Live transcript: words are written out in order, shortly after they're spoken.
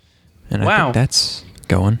And I think that's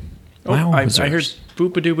going. Wow, I heard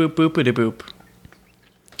boop-a-doo-boop, boop-a-doo-boop.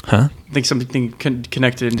 Huh? I think something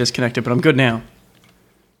connected and disconnected, but I'm good now.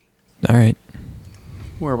 All right.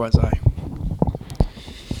 Where was I?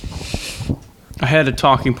 I had a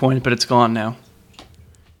talking point, but it's gone now.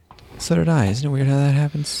 So did I. Isn't it weird how that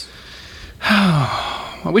happens?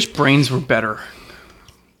 I wish brains were better.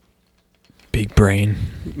 Big brain.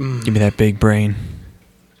 Give me that big brain.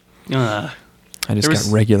 I I just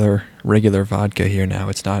got regular vodka here now.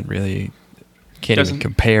 It's not really can't even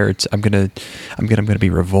compare. I'm gonna be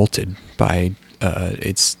revolted by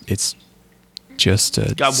it's just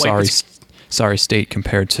a sorry state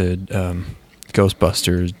compared to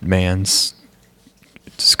Ghostbusters man's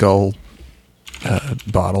skull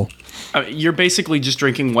bottle. You're basically just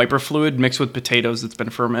drinking wiper fluid mixed with potatoes that's been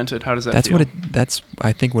fermented. How does that feel? That's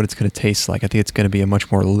I think what it's going to taste like. I think it's going to be a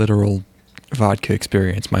much more literal vodka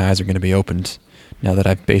experience. My eyes are going to be opened now that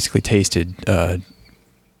I've basically tasted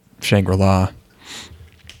Shangri-La.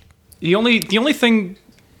 The only thing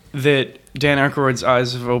that Dan Aykroyd's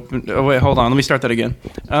eyes have opened... Oh, wait, hold on. Let me start that again.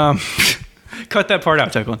 Cut that part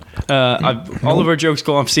out, Declan. All of our jokes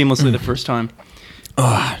go off seamlessly the first time.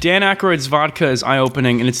 Dan Aykroyd's vodka is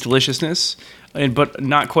eye-opening in its deliciousness, but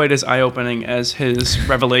not quite as eye-opening as his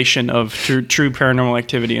revelation of true paranormal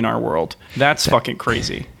activity in our world. That's fucking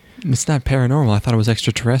crazy. It's not paranormal. I thought it was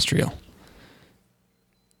extraterrestrial.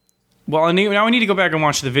 Well, now I need to go back and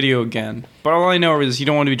watch the video again. But all I know is you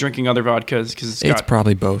don't want to be drinking other vodkas because it's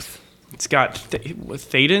probably both. It's got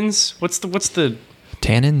thetans. What's the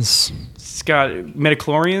tannins? It's got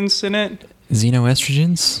metachlorians in it.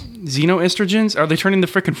 Xenoestrogens. Xenoestrogens? Are they turning the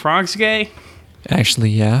frickin' frogs gay? Actually,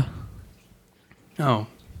 yeah. Oh.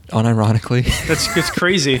 Unironically. That's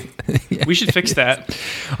crazy. Yeah, we should fix that.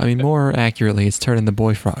 I mean, more accurately, it's turning the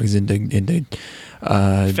boy frogs into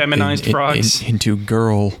feminized frogs into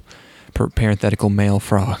girl parenthetical male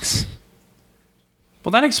frogs.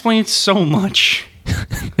 Well, that explains so much.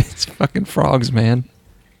 It's fucking frogs, man.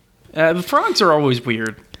 The frogs are always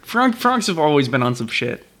weird. Frogs have always been on some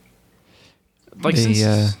shit. Like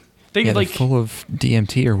they're full of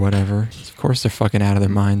DMT or whatever. Of course, they're fucking out of their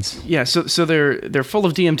minds. Yeah, so they're full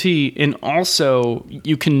of DMT, and also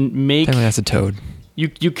you can make. Apparently that's a toad.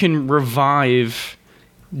 You can revive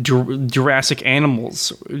Jurassic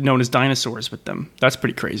animals known as dinosaurs with them. That's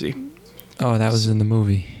pretty crazy. Oh, that was in the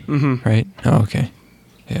movie, right? Oh, okay.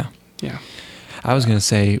 Yeah. I was gonna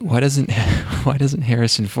say, why doesn't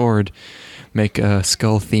Harrison Ford make a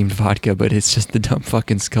skull-themed vodka, but it's just the dumb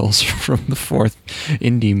fucking skulls from the fourth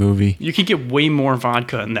indie movie? You could get way more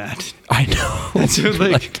vodka than that. I know. So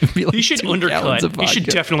he should undercut. He should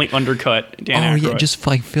definitely undercut Dan Aykroyd. Yeah, just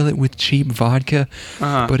fill it with cheap vodka,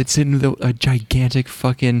 but it's in a gigantic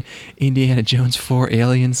fucking Indiana Jones 4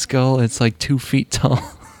 alien skull. It's like 2 feet tall.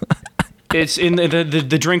 It's in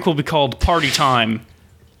the drink will be called Party Time.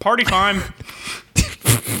 Party Time.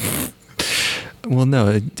 Well,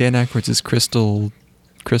 no, Dan Aykroyd's is Crystal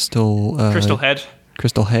Head.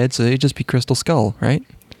 Crystal Head, so it'd just be Crystal Skull, right?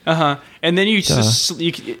 And then you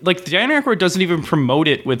like Dan Aykroyd doesn't even promote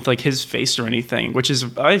it with like his face or anything, which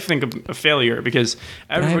is I think a failure because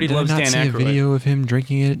everybody loves Dan Aykroyd. A video of him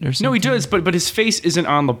drinking it or something? No, he does, but his face isn't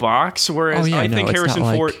on the box. Whereas I think Harrison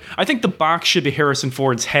Ford, I think the box should be Harrison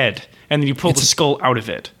Ford's head, and then you pull the skull out of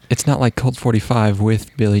it. It's not like Colt 45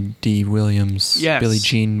 with Billy D. Williams. Yes. Billie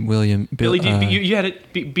Jean Williams. Billy D. You had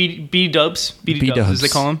it. B Dubs. As they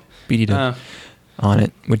call him. BD Dubs. On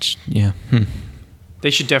it, which, yeah. They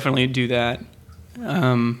should definitely do that.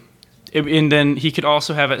 And then he could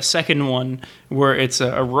also have a second one where it's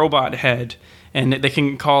a robot head, and they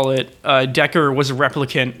can call it Decker was a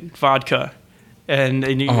replicant vodka, and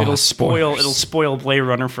it'll spoil Blade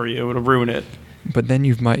Runner for you. It'll ruin it. But then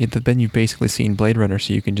you've basically seen Blade Runner,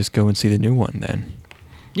 so you can just go and see the new one then.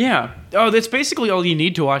 Yeah. Oh, that's basically all you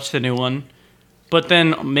need to watch the new one. But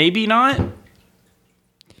then maybe not.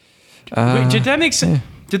 Wait, did that make sense? Yeah.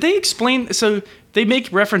 Did they explain? So they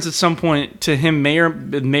make reference at some point to him may or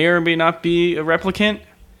may not be a replicant,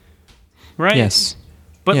 right? Yes.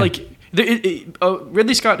 But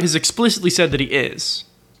Ridley Scott has explicitly said that he is.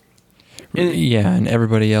 And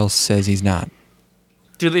everybody else says he's not.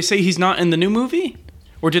 Do they say he's not in the new movie?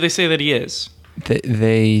 Or do they say that he is?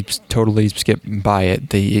 They totally skip by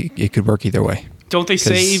it. It could work either way. Don't they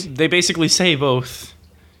say... They basically say both.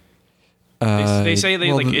 They say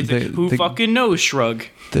who fucking knows, shrug.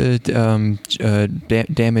 The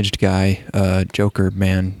damaged guy, Joker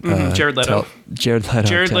man. Jared Leto.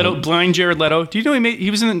 Blind Jared Leto. Do you know he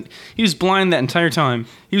was blind that entire time.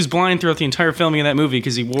 He was blind throughout the entire filming of that movie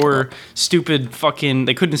because he wore stupid fucking...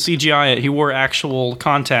 They couldn't CGI it. He wore actual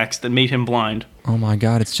contacts that made him blind. Oh my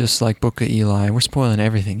God! It's just like Book of Eli. We're spoiling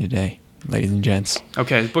everything today, ladies and gents.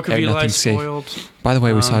 Okay, Book of Eli spoiled. By the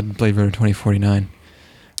way, we saw Blade Runner 2049.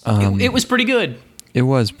 It was pretty good. It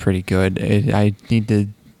was pretty good. I need to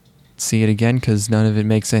see it again because none of it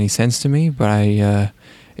makes any sense to me. But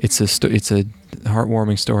it's a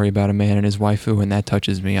heartwarming story about a man and his waifu, and that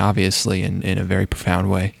touches me obviously in a very profound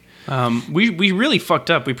way. We really fucked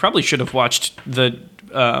up. We probably should have watched the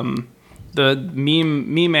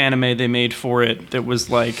meme anime they made for it. That was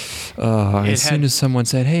like soon as someone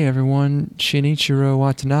said, "Hey everyone, Shinichiro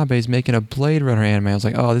Watanabe is making a Blade Runner anime," I was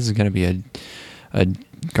like, "Oh, this is going to be a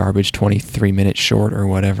garbage 23-minute short or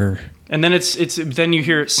whatever." And then it's then you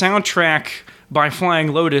hear soundtrack by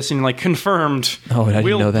Flying Lotus and like confirmed. Oh, I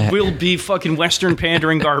didn't know that. We'll be fucking Western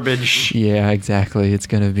pandering garbage. Yeah, exactly. It's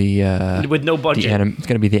gonna be with no budget. It's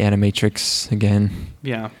gonna be the Animatrix again.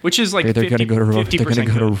 Yeah, which is like they're gonna go to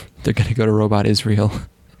Robot Israel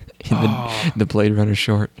in the Blade Runner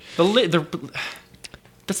short.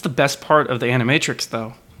 That's the best part of the Animatrix,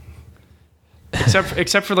 though.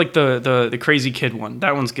 Except for like the crazy kid one.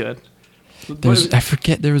 That one's good. I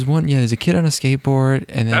forget, there was one, there's a kid on a skateboard,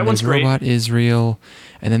 and then there's Robot Israel,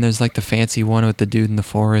 and then there's like the fancy one with the dude in the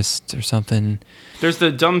forest or something. There's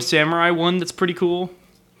the Dumb Samurai one that's pretty cool.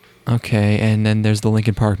 Okay, and then there's the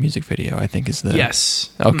Linkin Park music video, I think is the... Yes.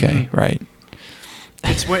 Okay, right.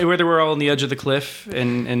 It's where they were all on the edge of the cliff,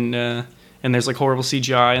 and there's like horrible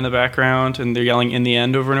CGI in the background, and they're yelling "in the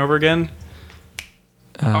end" over and over again.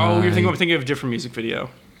 I'm thinking of a different music video.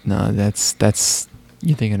 No, that's...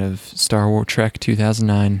 You're thinking of Star Wars Trek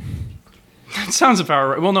 2009. That sounds about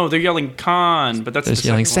right. Well, no, they're yelling "Khan," but they're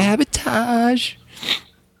yelling "sabotage."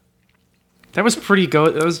 That was pretty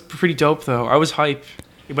That was pretty dope, though. I was hype.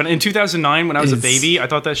 But in 2009, when I was a baby, I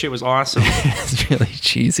thought that shit was awesome. It's really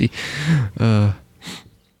cheesy. Oh,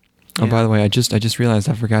 by the way, I just realized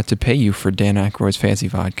I forgot to pay you for Dan Aykroyd's fancy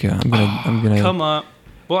vodka. I'm gonna come up.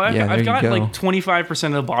 Well, I've got like 25%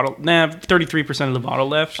 of the bottle. 33% of the bottle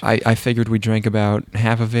left. I figured we drank about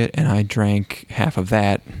half of it, and I drank half of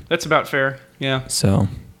that. That's about fair. Yeah. So.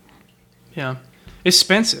 Yeah,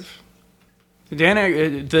 expensive.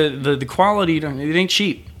 The quality, it ain't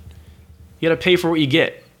cheap. You got to pay for what you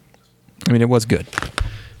get. I mean, it was good.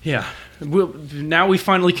 Yeah. Now we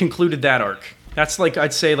finally concluded that arc. That's like,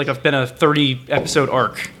 I'd say, like I've been a 30 episode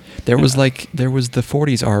arc. There was the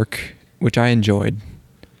 40s arc, which I enjoyed.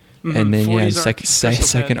 Mm-hmm. And then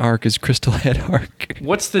second arc is Crystal Head arc.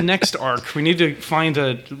 What's the next arc? We need to find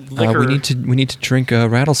a liquor. We need to drink a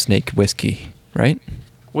rattlesnake whiskey, right?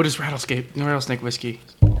 What is rattlesnake whiskey?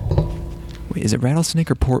 Wait, is it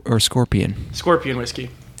rattlesnake or scorpion? Scorpion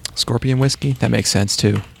whiskey. Scorpion whiskey? That makes sense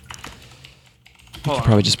too. You could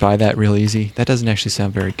probably just buy that real easy. That doesn't actually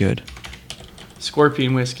sound very good.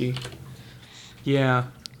 Scorpion whiskey. Yeah.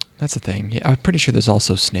 That's the thing. Yeah, I'm pretty sure there's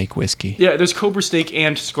also snake whiskey. Yeah, there's cobra snake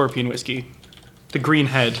and scorpion whiskey. The green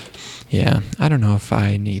head. Yeah, I don't know if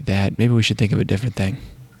I need that. Maybe we should think of a different thing.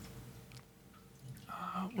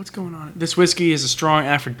 What's going on? This whiskey is a strong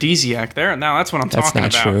aphrodisiac. There, now that's what I'm talking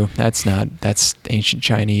about. That's not true. That's ancient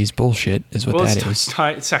Chinese bullshit is what that is.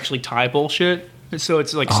 It's actually Thai bullshit. So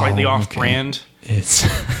it's like slightly off-brand. It's...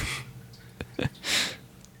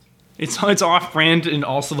 It's off-brand, and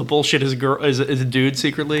also the bullshit is a dude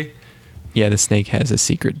secretly. Yeah, the snake has a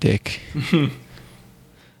secret dick.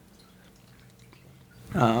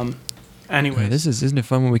 Anyway, isn't it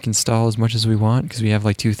fun when we can stall as much as we want because we have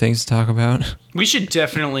like two things to talk about? We should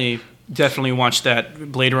definitely watch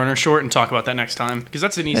that Blade Runner short and talk about that next time because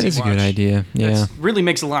that's an easy watch. That is a good idea. Yeah, that really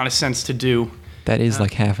makes a lot of sense to do. That is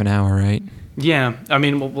like half an hour, right? Yeah, I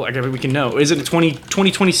mean, we can know. Is it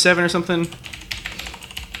 2027 or something?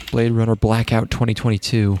 Blade Runner Blackout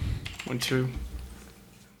 2022. 1-2.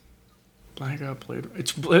 Blackout Blade.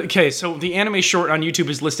 It's okay. So the anime short on YouTube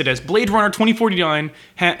is listed as Blade Runner 2049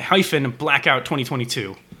 - Blackout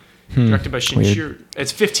 2022. Directed by Shinichiro.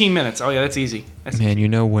 It's 15 minutes. Oh yeah, that's easy. Man, you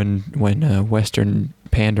know when Western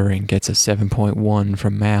pandering gets a 7.1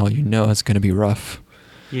 from Mal, you know it's going to be rough.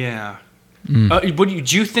 Yeah. Do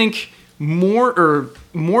you think more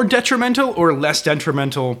detrimental or less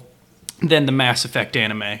detrimental than the Mass Effect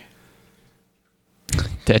anime?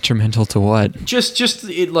 Detrimental to what? Just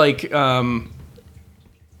it like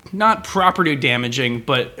not property damaging,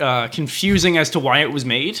 but confusing as to why it was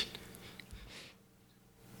made.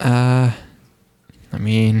 I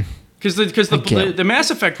mean, because the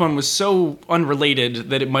Mass Effect one was so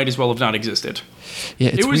unrelated that it might as well have not existed. Yeah,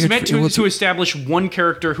 it was meant to establish one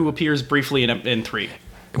character who appears briefly in 3.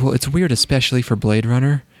 Well, it's weird, especially for Blade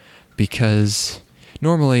Runner, because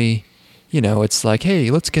normally, it's like, hey,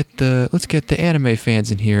 let's get the anime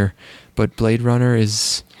fans in here, but Blade Runner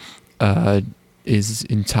is is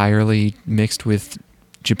entirely mixed with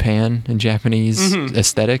Japan and Japanese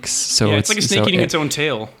aesthetics. So it's like a snake eating its own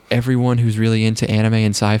tail. Everyone who's really into anime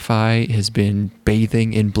and sci-fi has been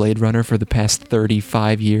bathing in Blade Runner for the past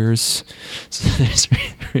 35 years. So there's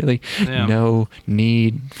really no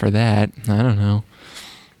need for that. I don't know.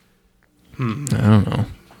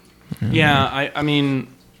 I mean,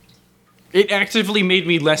 it actively made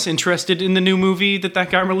me less interested in the new movie that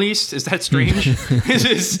guy released. Is that strange?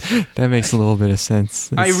 That makes a little bit of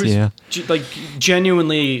sense. I was like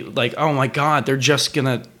genuinely like, oh my god, they're just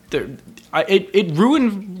gonna. It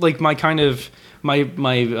ruined like my kind of my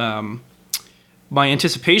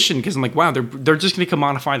anticipation, because I'm like, wow, they're just gonna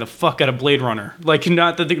commodify the fuck out of Blade Runner. Like,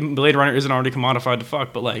 not that the Blade Runner isn't already commodified to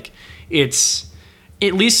fuck, but like it's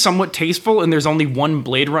at least somewhat tasteful, and there's only one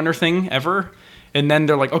Blade Runner thing ever. And then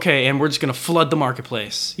they're like, okay, and we're just going to flood the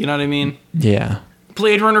marketplace. You know what I mean? Yeah.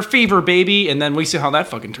 Blade Runner fever, baby. And then we see how that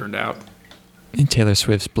fucking turned out. And Taylor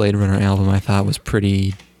Swift's Blade Runner album, I thought, was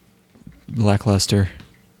pretty lackluster.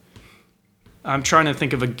 I'm trying to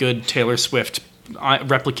think of a good Taylor Swift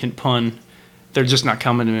replicant pun. They're just not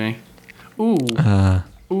coming to me. Ooh,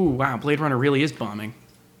 wow, Blade Runner really is bombing.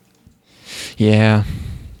 Yeah.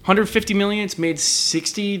 150 million, it's made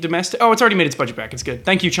 60 domestic. Oh, it's already made its budget back. It's good.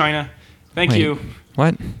 Thank you, China. Thank you.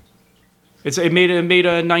 What? It made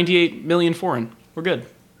a 98 million foreign. We're good.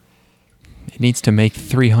 It needs to make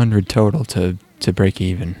 300 total to break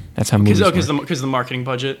even. That's how movies work. Because the marketing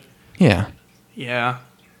budget. Yeah. Yeah.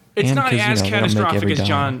 It's not as catastrophic as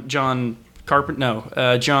John Carter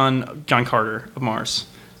of Mars.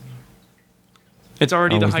 It's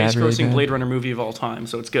already the highest grossing Blade Runner movie of all time,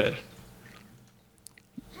 so it's good.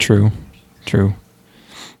 True.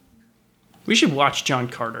 We should watch John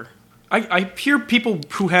Carter. I hear people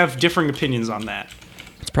who have differing opinions on that.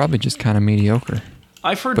 It's probably just kind of mediocre.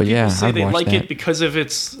 I've heard people say they like it because of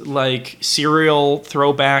its like serial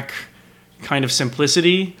throwback kind of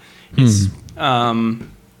simplicity. It's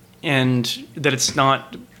and that it's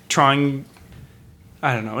not trying.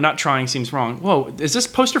 I don't know. Not trying seems wrong. Whoa, is this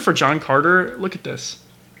poster for John Carter? Look at this.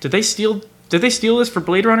 Did they steal this for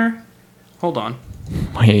Blade Runner? Hold on.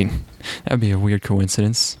 Wait, that'd be a weird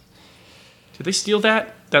coincidence. Did they steal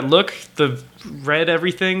that? That look, the red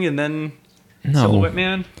everything, and then Silhouette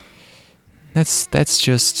Man? That's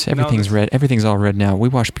just everything's red. Everything's all red now. We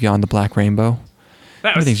watched Beyond the Black Rainbow.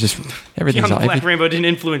 Everything's Beyond the Black Rainbow didn't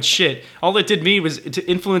influence shit. All it did was to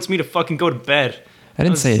influence me to fucking go to bed. I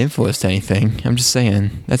didn't say it influenced anything. I'm just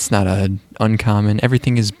saying that's not a uncommon.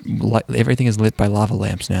 Everything is lit by lava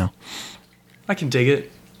lamps now. I can dig it.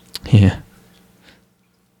 Yeah.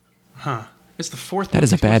 Huh. It's the fourth. That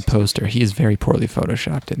is a bad poster. He is very poorly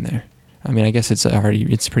photoshopped in there. I mean, I guess it's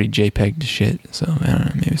pretty JPEG to shit, so I don't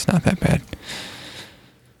know, maybe it's not that bad.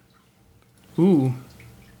 Ooh.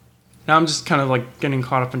 Now I'm just kind of like getting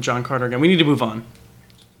caught up in John Carter again. We need to move on.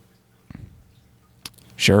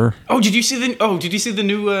 Sure. Oh, did you see the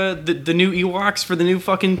new the new Ewoks for the new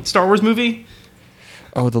fucking Star Wars movie?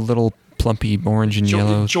 Oh, the little plumpy orange and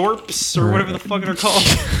yellow jorps or whatever the fuck they're called.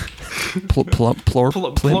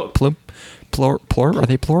 Plorp? Are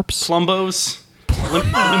they plorps? Plumbos.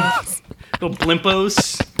 Little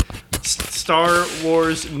blimpos. Star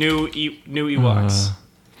Wars new Ewoks.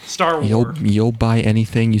 Star Wars. You'll buy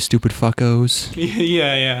anything, you stupid fuckos.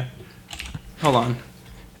 Yeah. Hold on.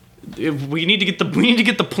 We need to get the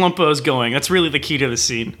plumpos going. That's really the key to the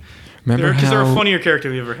scene. Because they're a funnier character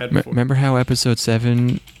we've ever had before. Remember how episode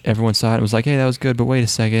 7, everyone saw it and was like, hey, that was good, but wait a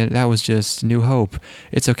second, that was just New Hope.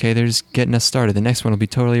 It's okay, they're just getting us started. The next one will be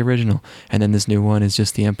totally original. And then this new one is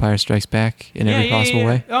just The Empire Strikes Back in every possible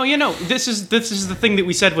way. Oh, this is the thing that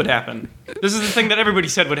we said would happen. This is the thing that everybody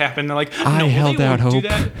said would happen. They're like, I held out hope. Do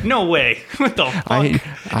that? No way. What the fuck?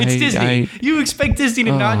 It's Disney. You expect Disney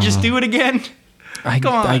to not just do it again?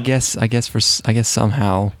 Come on. I guess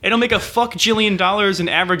somehow it'll make a fuck $1 jillion and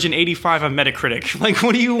average an 85 on Metacritic. Like,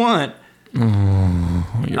 what do you want?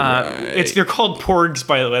 Right. They're called porgs,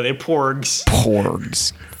 by the way. They're porgs.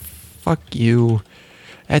 Porgs. Fuck you.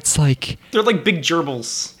 It's like they're like big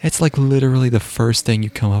gerbils. It's like literally the first thing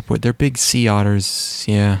you come up with. They're big sea otters,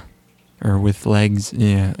 yeah, or with legs,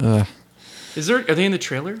 yeah. Ugh. Are they in the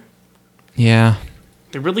trailer? Yeah.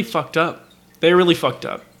 They really fucked up.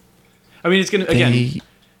 I mean, it's gonna again.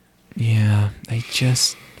 They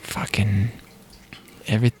just fucking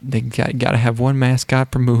they gotta have one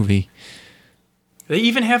mascot per movie. They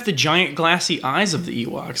even have the giant glassy eyes of the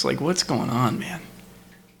Ewoks. Like, what's going on, man?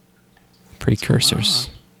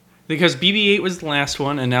 Precursors. Because BB-8 was the last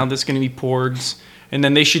one, and now this is going to be Porgs, and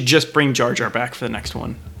then they should just bring Jar Jar back for the next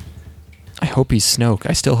one. I hope he's Snoke.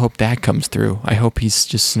 I still hope that comes through. I hope he's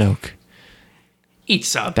just Snoke.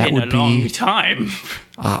 It's That been a would be- long time.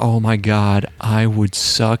 Oh my God, I would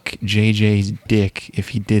suck JJ's dick if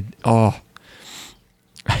he did. Oh,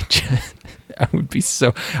 I would be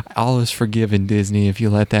so. All is forgiven, Disney, if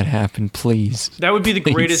you let that happen, please. That would be the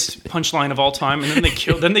Please. greatest punchline of all time. And then they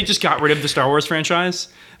killed. Then they just got rid of the Star Wars franchise.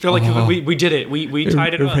 They're like, we did it. We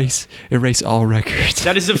tied it up. Erase all records.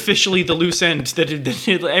 That is officially the loose end. That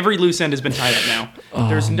every loose end has been tied up now.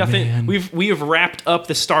 There's nothing. Man. We have wrapped up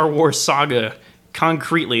the Star Wars saga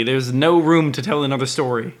concretely. There's no room to tell another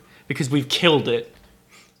story because we've killed it.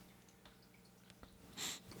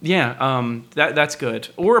 Yeah, that's good.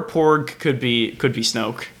 Or a Porg could be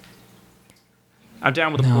Snoke. I'm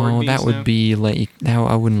down with a Porg. No, that would be like. No,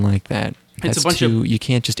 I wouldn't like that. That's It's a bunch too. You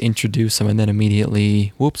can't just introduce them and then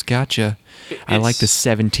immediately, whoops, gotcha. I like the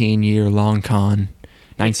 17-year long con.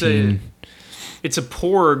 19. It's a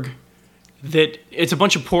Porg it's a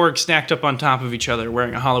bunch of Porgs stacked up on top of each other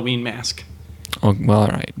wearing a Halloween mask. Oh well, all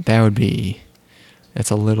right. That would be. That's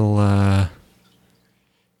a little.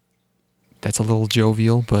 That's a little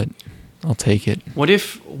jovial, but I'll take it. What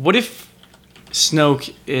if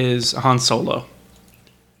Snoke is Han Solo?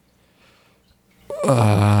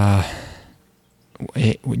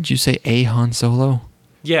 Would you say a Han Solo?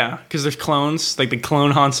 Yeah, because there's clones, like the clone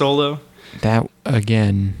Han Solo. That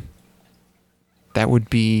again. That would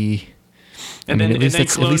be. And I mean, then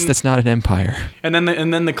at least that's not an empire. And then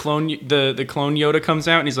the clone Yoda comes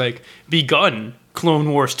out and he's like, "Begun.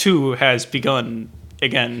 Clone Wars 2 has begun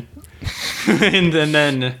again." and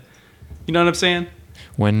then you know what I'm saying?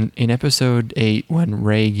 When in episode 8, when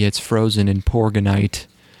Rey gets frozen in Porgonite.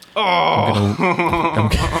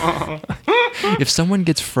 If someone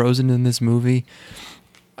gets frozen in this movie,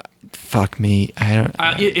 fuck me. I don't.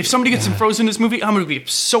 If somebody gets frozen in this movie, I'm gonna be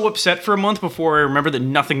so upset for a month before I remember that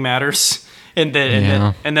nothing matters, and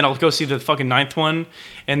then I'll go see the fucking 9th one,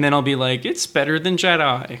 and then I'll be like, it's better than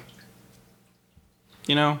Jedi.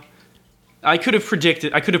 You know, I could have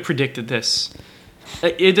predicted this.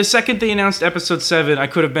 The second they announced episode 7, I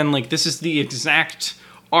could have been like, this is the exact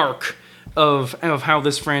arc of how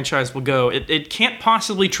this franchise will go. It can't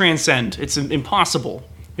possibly transcend. It's impossible.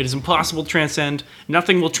 It is impossible to transcend.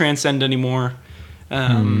 Nothing will transcend anymore.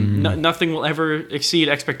 Nothing will ever exceed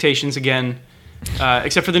expectations again,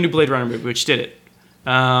 except for the new Blade Runner movie, which did it.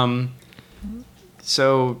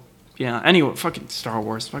 So, yeah. Anyway, fucking Star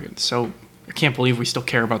Wars. Fucking so. I can't believe we still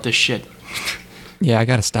care about this shit. Yeah, I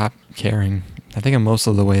gotta stop caring. I think I'm most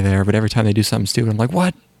of the way there, but every time they do something stupid, I'm like,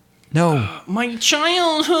 what? No. My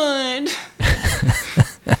childhood.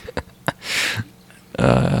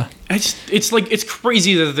 It's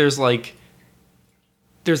crazy that there's like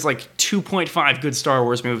 2.5 good Star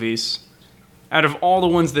Wars movies out of all the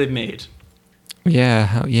ones they've made.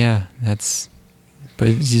 Yeah, but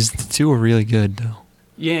it's just the 2 are really good though.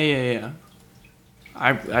 Yeah.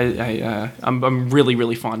 I'm really,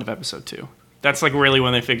 really fond of episode 2. That's like really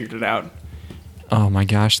when they figured it out. Oh my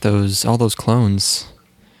gosh, all those clones.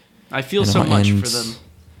 I feel so much for them.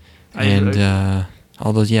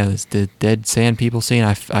 All those, the dead sand people scene.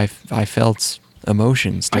 I felt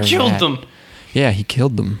emotions. I killed them. Yeah, he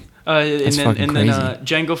killed them. That's fucking crazy.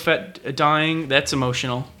 Jango Fett dying. That's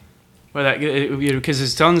emotional. Because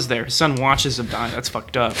his son's there. His son watches him die. That's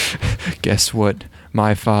fucked up. Guess what?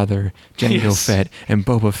 My father, Jango Fett, and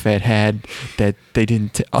Boba Fett had that they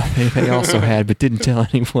didn't. They also had, but didn't tell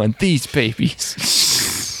anyone. These babies.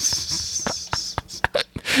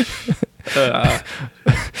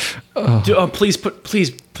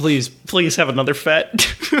 Please have another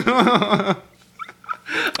Fett. I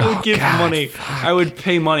would give money. I would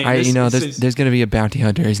pay money. There's going to be a bounty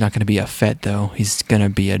hunter. He's not going to be a Fett though. He's going to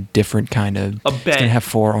be a different kind of. A Bet. He's going to have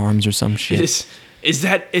 4 arms or some shit. Is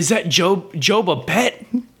that Job a Bet?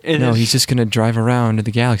 No, he's just going to drive around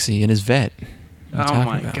the galaxy in his vet. Oh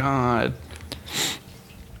my god.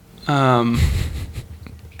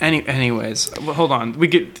 Anyways, hold on.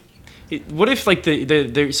 What if like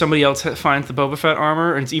somebody else finds the Boba Fett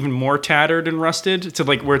armor and it's even more tattered and rusted, to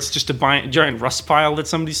like where it's just a giant rust pile that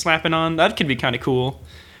somebody's slapping on? That could be kind of cool.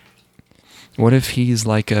 What if he's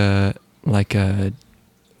like a Ben?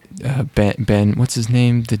 What's his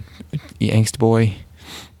name? The angst boy,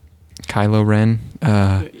 Kylo Ren.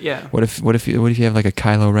 Yeah. What if you have like a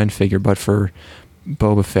Kylo Ren figure, but for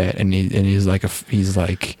Boba Fett, and he's like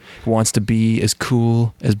wants to be as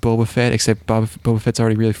cool as Boba Fett, except Boba Fett's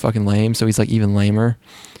already really fucking lame, so he's like even lamer.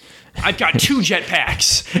 I've got 2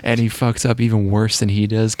 jetpacks, and he fucks up even worse than he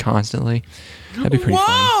does constantly. That'd be pretty funny.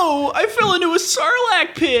 Whoa! I fell into a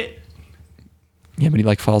Sarlacc pit. Yeah, but he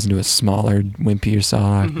like falls into a smaller, wimpier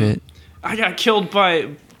Sarlacc pit. I got killed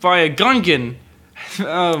by a Gungan.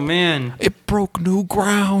 Oh man! It broke new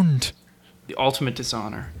ground. The ultimate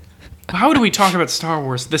dishonor. How do we talk about Star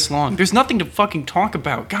Wars this long? There's nothing to fucking talk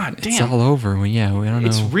about. God damn. It's all over. Well, yeah, we don't know.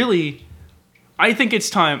 It's really... I think it's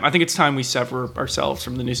time we sever ourselves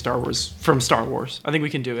from the new Star Wars, from Star Wars. I think we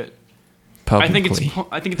can do it. Publicly.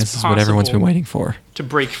 I think it's this is possible what everyone's been waiting for. To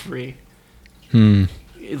break free.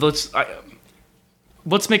 Let's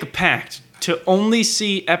make a pact to only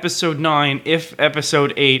see Episode 9 if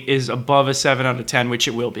Episode 8 is above a 7 out of 10, which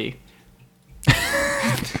it will be.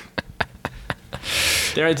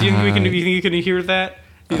 Do you think you can hear that?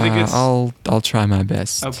 Do you think it's... I'll try my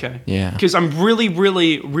best. Okay. Yeah. Because I'm really,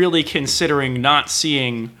 really, really considering not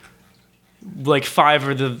seeing like 5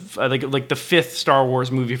 or like the 5th Star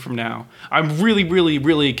Wars movie from now. I'm really, really,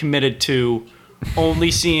 really committed to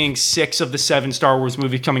only seeing 6 of the 7 Star Wars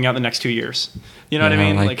movies coming out in the next 2 years. You know what I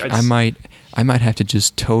mean? Like I might have to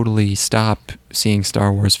just totally stop seeing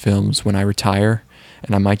Star Wars films when I retire,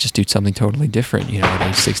 and I might just do something totally different. At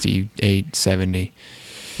age 68, 70.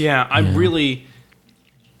 Yeah, I'm really.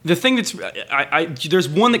 The thing that's there's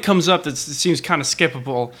one that comes up that seems kind of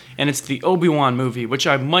skippable, and it's the Obi-Wan movie, which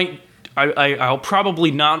I'll probably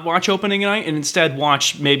not watch opening night and instead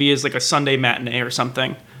watch maybe as like a Sunday matinee or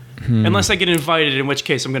something, unless I get invited, in which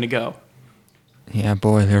case I'm going to go. Yeah,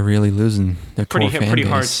 boy, they're really losing their core fan pretty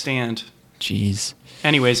base. hard stand. Jeez.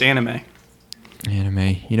 Anyways, anime.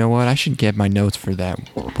 You know what? I should get my notes for that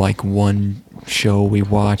like one show we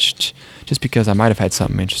watched, just because I might have had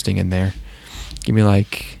something interesting in there. Give me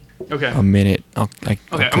like a minute. I'm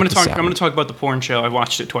gonna talk about the porn show. I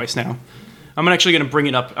watched it twice now. I'm actually gonna bring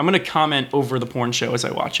it up. I'm gonna comment over the porn show as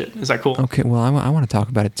I watch it. Is that cool? Okay. Well, I want to talk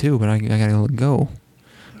about it too, but I gotta go.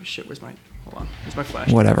 Oh shit! Hold on. Where's my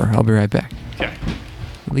flash? Whatever. I'll be right back. Okay.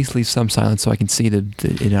 At least leave some silence so I can see the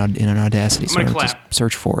in an Audacity. I'm gonna clap. Just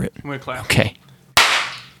search for it. I'm gonna clap. Okay.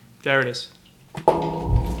 There it is.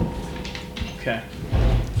 Okay.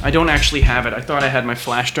 I don't actually have it. I thought I had my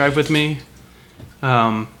flash drive with me.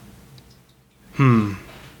 Anime.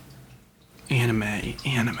 I'm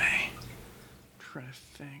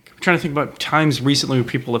trying to think about times recently where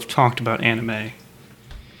people have talked about anime.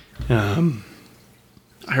 I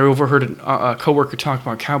overheard a coworker talk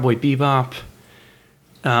about Cowboy Bebop.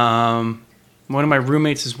 One of my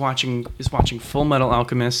roommates is watching Full Metal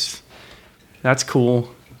Alchemist. That's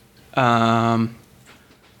cool.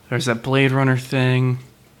 There's that Blade Runner thing.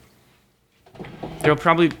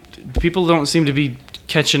 People don't seem to be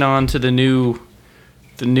catching on to the new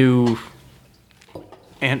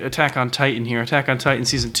and Attack on Titan here. Attack on Titan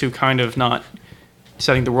season 2 kind of not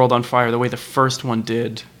setting the world on fire the way the first one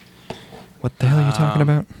did. What the hell are you talking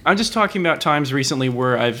about? I'm just talking about times recently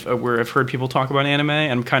where I've heard people talk about anime,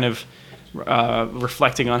 and I'm kind of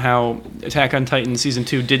reflecting on how Attack on Titan season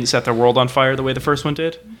 2 didn't set the world on fire the way the first one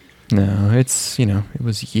did. No, it's it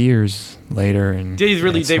was years later, and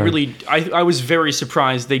I was very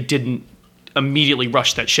surprised they didn't immediately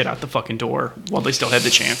rush that shit out the fucking door while they still had the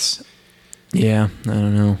chance. Yeah, I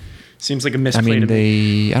don't know. Seems like a misplay to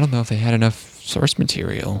me. I don't know if they had enough source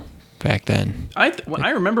material back then. I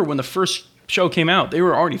remember when the first show came out, they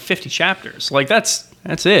were already 50 chapters. Like that's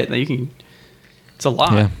it. It's a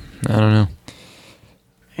lot. Yeah, I don't know.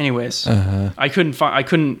 Anyways, I couldn't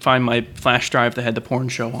find my flash drive that had the porn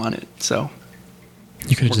show on it. So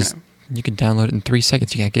you could download it in 3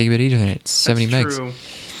 seconds. You got gigabit Ethernet. It's 70 megs. True.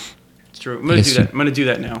 It's true. I'm gonna do that. I'm gonna do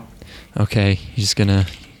that now. Okay, you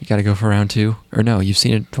gotta go for round 2, or no? You've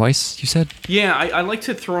seen it twice. You said. Yeah, I like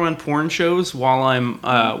to throw on porn shows while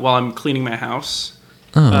I'm cleaning my house.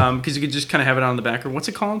 Because you could just kind of have it on the background. What's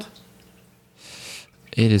it called?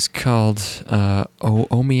 It is called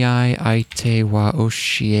Omiai Aite wa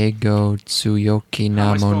Oshiego Tsuyoki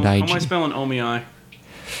na Mondaiji. How am I spelling Omiai?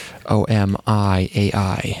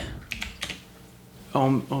 Omiai.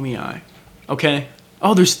 Omiai. Okay.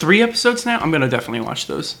 Oh, there's 3 episodes now? I'm going to definitely watch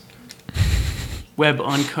those. Web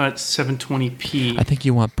uncut 720p. I think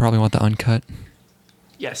you probably want the uncut.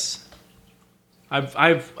 Yes. I'm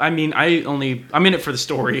in it for the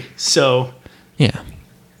story, so. Yeah.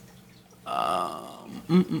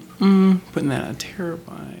 Putting that on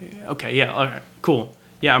terabyte. Okay, yeah, all right, cool.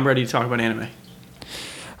 Yeah, I'm ready to talk about anime.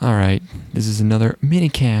 All right, this is another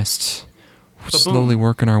mini-cast. Slowly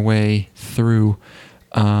working our way through.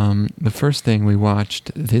 The first thing we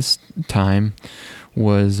watched this time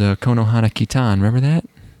was Konohana Kitan. Remember that?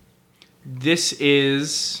 This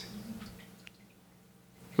is...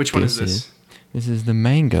 Which one is this? This is the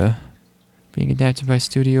manga being adapted by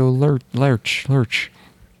Studio Lurch.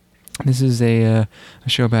 This is a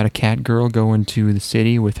show about a cat girl going to the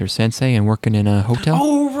city with her sensei and working in a hotel.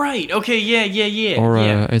 Oh, right. Okay, yeah. Or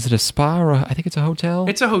is it a spa? Or I think it's a hotel.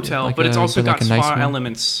 It's a hotel, but it's also got spa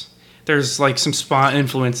elements. There's like some spa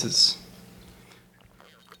influences.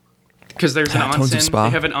 because there's an Tons of onsen. spa.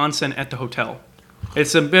 They have an onsen at the hotel.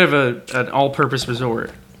 It's a bit of an all-purpose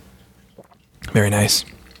resort. Very nice.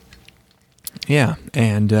 Yeah,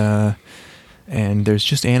 and there's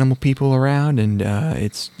just animal people around, and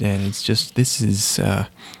it's just this is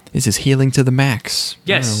healing to the max.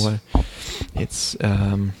 Yes. I don't know what,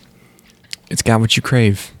 it's got what you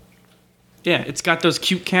crave. Yeah, it's got those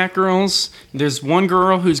cute cat girls. There's one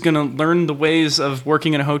girl who's going to learn the ways of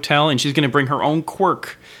working in a hotel, and she's going to bring her own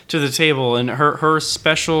quirk to the table, and her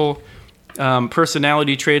special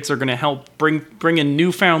personality traits are going to help bring a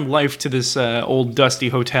newfound life to this old dusty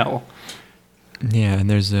hotel. Yeah, and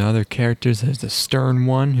there's the other characters. There's the stern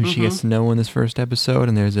one who she gets to know in this first episode,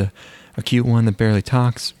 and there's a cute one that barely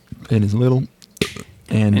talks and is little.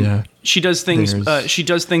 And she does things. She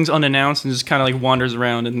does things unannounced and just kind of like wanders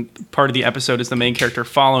around. And part of the episode is the main character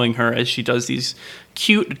following her as she does these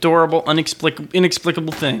cute, adorable,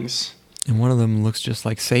 inexplicable things. And one of them looks just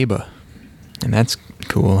like Saba, and that's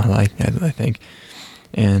cool. I like that. I think.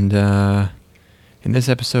 And in this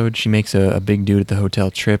episode, she makes a big dude at the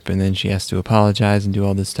hotel trip, and then she has to apologize and do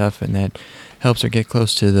all this stuff, and that helps her get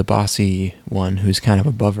close to the bossy one who's kind of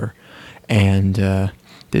above her. And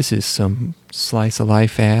this is some slice of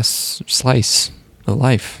life slice of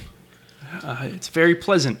life. It's very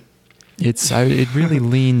pleasant. It really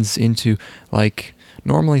leans into, like,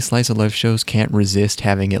 normally slice of life shows can't resist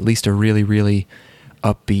having at least a really, really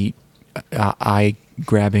upbeat,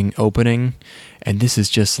 eye-grabbing opening, and this is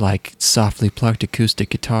just like softly plucked acoustic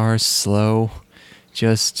guitars, slow,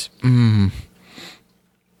 just I'm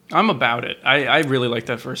about it. I really like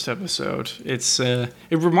that first episode. It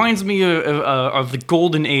reminds me of the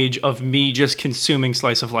golden age of me just consuming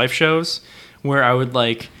slice of life shows, where I would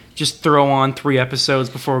like just throw on 3 episodes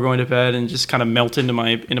before going to bed and just kind of melt into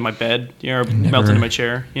my bed, or melt into my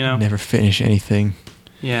chair. Never finish anything.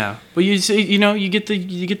 Yeah, but you get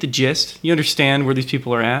the gist. You understand where these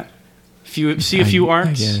people are at. A few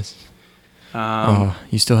arcs. I guess.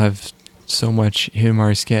 You still have so much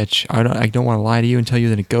Hidamari sketch. I don't want to lie to you and tell you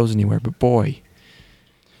that it goes anywhere, but boy,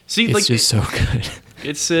 it's just so good.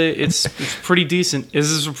 It's pretty decent. This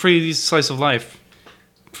is a pretty decent slice of life.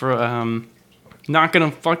 For it's not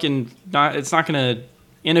gonna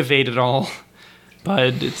innovate at all,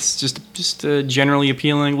 but it's just generally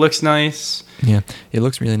appealing. Looks nice. Yeah, it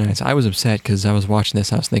looks really nice. I was upset because I was watching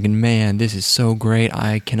this. I was thinking, man, this is so great.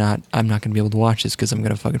 I'm not going to be able to watch this because I'm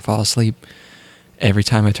going to fucking fall asleep every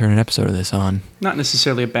time I turn an episode of this on. Not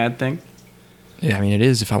necessarily a bad thing. Yeah, I mean, it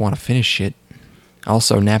is if I want to finish shit.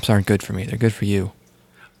 Also, naps aren't good for me. They're good for you.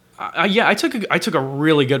 Yeah, I took a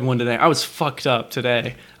really good one today. I was fucked up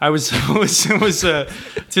today.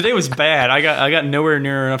 Today was bad. I got nowhere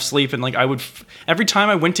near enough sleep, and like every time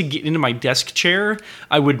I went to get into my desk chair,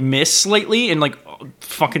 I would miss slightly and like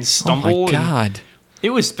fucking stumble. Oh my god.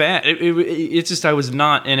 It was bad. It's just I was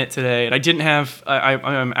not in it today, and I didn't have.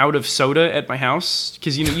 I'm out of soda at my house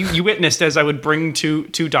because you witnessed as I would bring two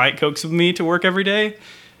Diet Cokes with me to work every day.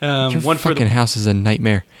 Your fucking house is a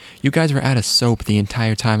nightmare. You guys were out of soap the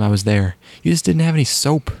entire time I was there. You just didn't have any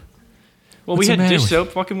soap. Well, we had dish soap.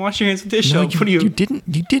 Fucking wash your hands with dish soap. You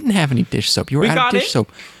didn't have any dish soap. You were out of dish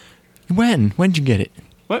soap. When did you get it?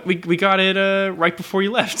 What? We got it right before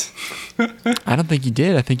you left. I don't think you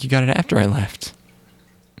did. I think you got it after I left.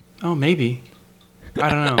 Oh, maybe. I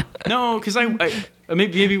don't know. No, because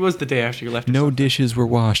maybe it was the day after you left. No dishes were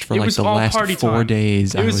washed for like the last 4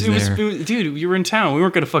 days I was there. Dude, you were in town. We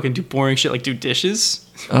weren't going to fucking do boring shit like do dishes.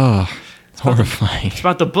 Oh, horrifying. It's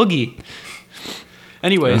about the boogie.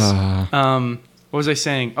 Anyways, what was I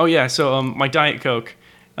saying? Oh, yeah, so my Diet Coke.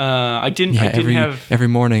 Every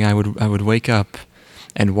morning I would wake up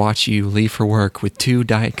and watch you leave for work with 2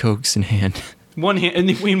 Diet Cokes in hand.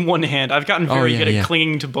 In one hand. I've gotten very good at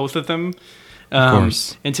clinging to both of them. Of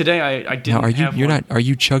course. And today I didn't have one. Are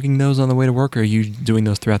you chugging those on the way to work, or are you doing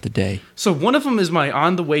those throughout the day? So one of them is my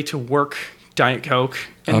on the way to work Diet Coke,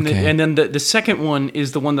 and then the second one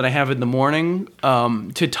is the one that I have in the morning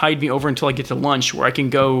to tide me over until I get to lunch, where I can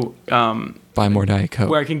go buy more Diet Coke.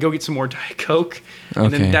 Where I can go get some more Diet Coke,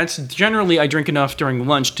 and then that's generally I drink enough during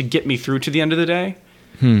lunch to get me through to the end of the day.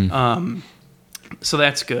 So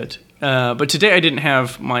that's good. But today I didn't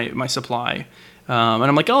have my supply. And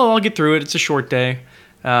I'm like, I'll get through it. It's a short day.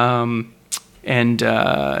 No,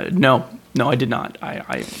 I did not.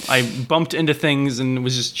 I bumped into things and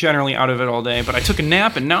was just generally out of it all day. But I took a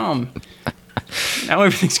nap, and now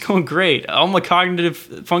everything's going great. All my cognitive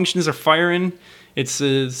functions are firing. It's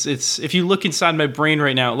if you look inside my brain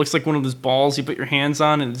right now, it looks like one of those balls you put your hands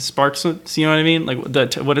on and it sparks. You know what I mean? Like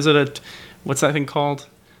what is it? What's that thing called?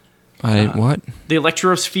 What? The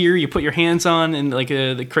electrosphere you put your hands on, and like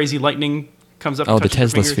the crazy lightning comes up. Oh, and the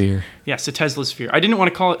touches your Tesla fingers. sphere. Yes, a Tesla sphere. I didn't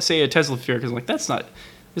want to say a Tesla sphere because I'm like, that's not.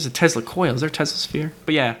 There's a Tesla coil. Is there a Tesla sphere?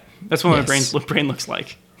 But yeah, that's what Yes. my brain looks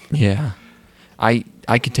like. Yeah. I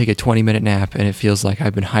could take a 20-minute nap and it feels like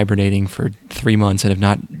I've been hibernating for 3 months and have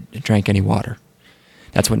not drank any water.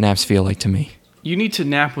 That's what naps feel like to me. You need to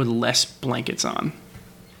nap with less blankets on.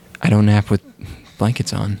 I don't nap with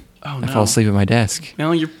blankets on. Oh no. I fall asleep at my desk.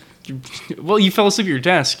 No, you fell asleep at your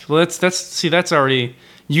desk. Well, that's already.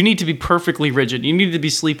 You need to be perfectly rigid. You need to be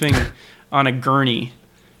sleeping on a gurney.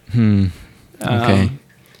 Okay.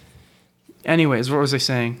 Anyways, what was I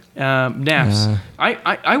saying? Naps.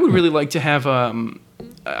 I would really like to have. I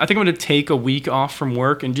think I'm going to take a week off from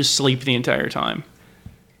work and just sleep the entire time.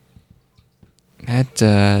 That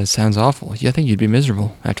sounds awful. Yeah, I think you'd be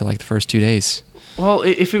miserable after like the first 2 days. Well,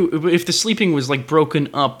 if the sleeping was like broken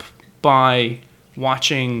up by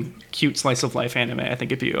watching cute slice of life anime, I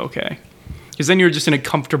think it'd be okay. Because then you're just in a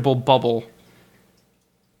comfortable bubble.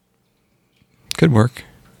 Could work.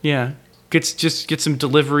 Yeah. Get some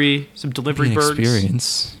delivery birds.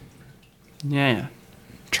 Experience. Yeah.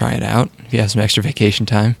 Try it out if you have some extra vacation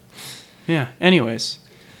time. Yeah. Anyways,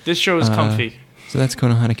 this show is comfy. So that's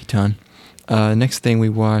Konohana Kitan. Next thing we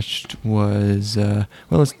watched was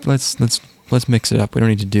let's mix it up. We don't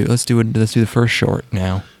need to do. Let's do the first short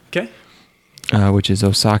now. Okay. Which is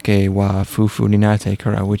Osake wa Fuufu ni Natte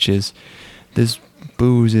Kara, which is this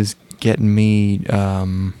booze is getting me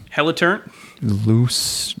hella turnt.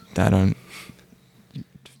 Loose. I don't.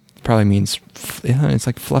 Probably means it's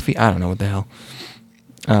like fluffy. I don't know what the hell.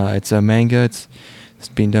 It's a manga. It's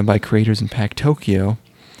being done by creators in Pack Tokyo,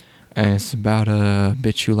 and it's about a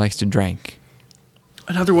bitch who likes to drink.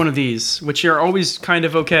 Another one of these, which are always kind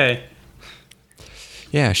of okay.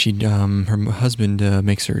 Yeah, her husband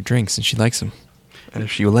makes her drinks, and she likes them. And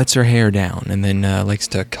she lets her hair down, and then likes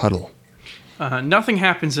to cuddle. Nothing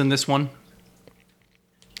happens in this one.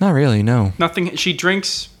 Not really, no. Nothing. She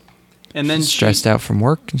drinks, and then she's stressed out from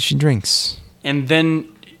work, and she drinks. And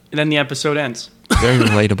then the episode ends. Very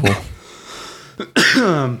relatable.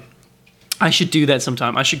 I should do that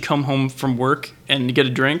sometime. I should come home from work and get a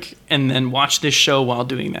drink, and then watch this show while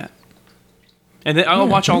doing that. And then I'll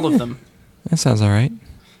watch all of them. That sounds all right.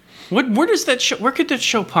 Where does that show? Where could that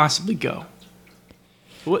show possibly go?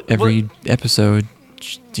 Every episode,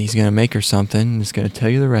 he's gonna make her something. He's gonna tell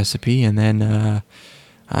you the recipe, and then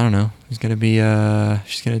I don't know. He's gonna be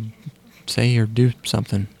she's gonna say or do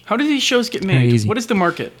something. How do these shows get made? Easy. What is the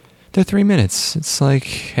market? They're 3 minutes. It's like,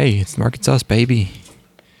 hey, it's market's us, baby.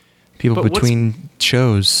 People between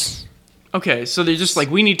shows. Okay, so they're just like,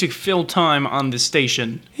 we need to fill time on this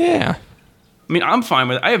station. Yeah. I mean, I'm fine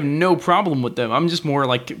with it. I have no problem with them. I'm just more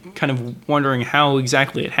like kind of wondering how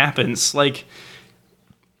exactly it happens. Like,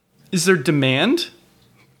 is there demand?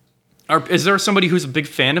 Is there somebody who's a big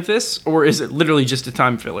fan of this? Or is it literally just a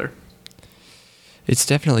time filler? It's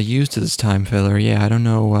definitely used as time filler. Yeah, I don't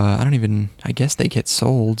know. I guess they get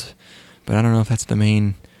sold, but I don't know if that's the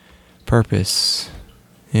main purpose.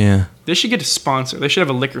 Yeah. They should get a sponsor. They should have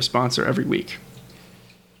a liquor sponsor every week.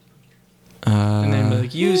 And then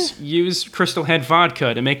like, use Crystal Head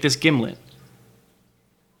vodka to make this gimlet.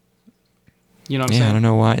 You know what I'm saying? Yeah, I don't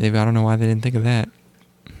know why they didn't think of that.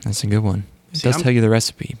 That's a good one. It does tell you the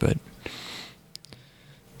recipe, but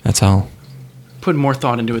that's all. Put more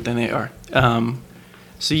thought into it than they are.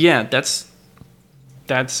 So yeah, that's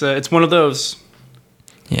it's one of those.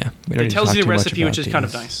 Yeah, it tells you the recipe, which is kind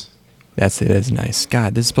of nice. It is nice.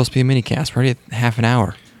 God, this is supposed to be a mini cast. We're already at half an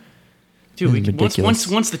hour. Dude,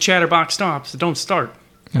 once the chatterbox stops, don't start.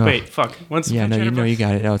 Oh. Wait, fuck. You got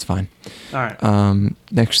it. No, it's fine. All right.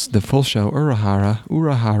 Next, the full show, URAHARA.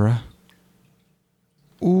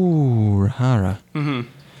 Mm-hmm.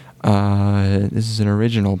 This is an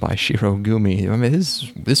original by Shiro Gumi. I mean,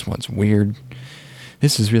 this one's weird.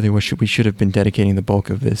 This is really what we should have been dedicating the bulk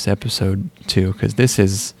of this episode to, because this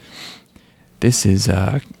is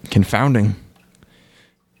confounding.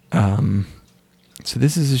 So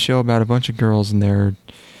this is a show about a bunch of girls and they're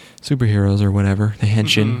superheroes or whatever. They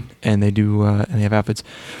henshin and they do and they have outfits,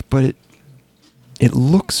 but it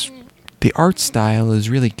looks, the art style is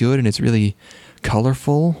really good and it's really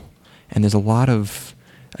colorful and there's a lot of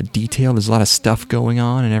detail. There's a lot of stuff going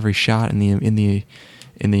on in every shot in the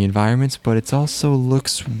environments, but it also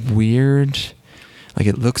looks weird. Like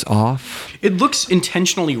it looks off. It looks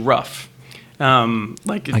intentionally rough.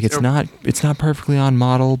 It's not perfectly on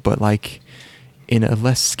model, but like in a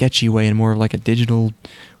less sketchy way and more of like a digital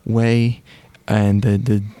way. And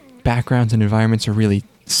the backgrounds and environments are really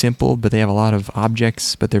simple, but they have a lot of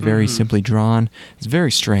objects, but they're very simply drawn. It's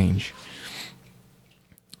very strange.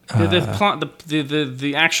 The plot,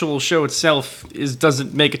 the actual show itself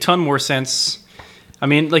doesn't make a ton more sense. I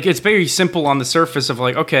mean, like, it's very simple on the surface of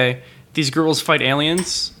like, okay, these girls fight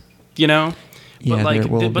aliens, you know. Yeah,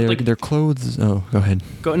 but their clothes. Oh, go ahead.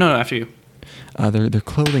 No, after you. They're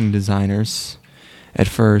clothing designers at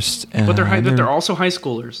first, but they're also high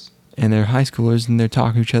schoolers. And they're high schoolers, and they're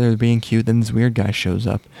talking to each other, they're being cute. Then this weird guy shows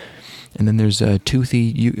up, and then there's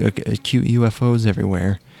toothy, cute UFOs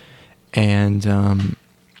everywhere, and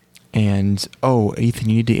Ethan,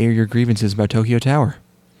 you need to air your grievances about Tokyo Tower.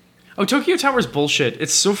 Oh, Tokyo Tower is bullshit.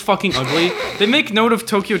 It's so fucking ugly. They make note of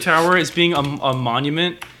Tokyo Tower as being a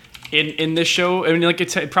monument in this show. I mean, like,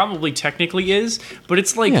 it probably technically is, but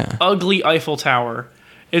it's like ugly Eiffel Tower.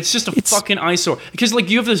 It's just a fucking eyesore. Because, like,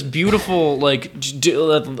 you have this beautiful, like,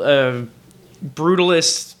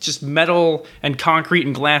 brutalist, just metal and concrete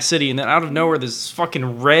and glass city, and then out of nowhere, there's this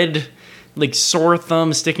fucking red, like, sore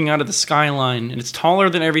thumb sticking out of the skyline, and it's taller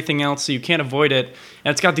than everything else, so you can't avoid it.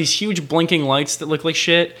 And it's got these huge blinking lights that look like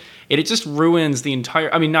shit, and it just ruins the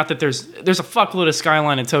entire... I mean, not that there's a fuckload of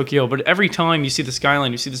skyline in Tokyo, but every time you see the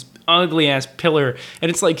skyline, you see this ugly-ass pillar, and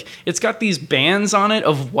it's like, it's got these bands on it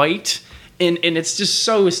of white, and it's just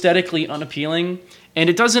so aesthetically unappealing, and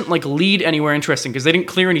it doesn't, like, lead anywhere interesting, because they didn't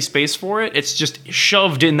clear any space for it. It's just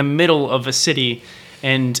shoved in the middle of a city,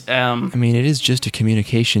 and... I mean, it is just a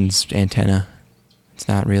communications antenna. It's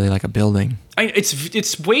not really like a building.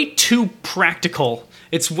 It's way too practical.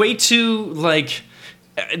 It's way too, like...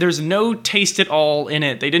 There's no taste at all in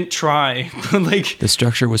it. They didn't try. Like, the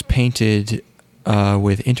structure was painted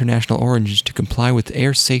with international orange to comply with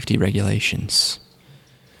air safety regulations.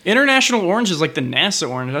 International orange is like the NASA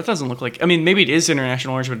orange. That doesn't look like... I mean, maybe it is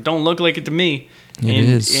international orange, but it don't look like it to me. It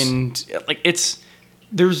is. And, like,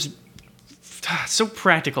 there's... so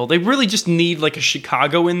practical. They really just need, like, a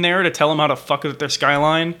Chicago in there to tell them how to fuck with their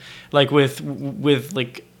skyline, like, with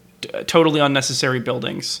like, totally unnecessary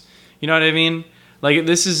buildings. You know what I mean? Like, it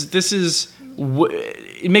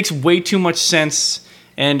makes way too much sense,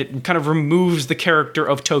 and it kind of removes the character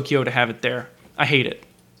of Tokyo to have it there. I hate it.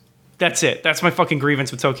 That's it. That's my fucking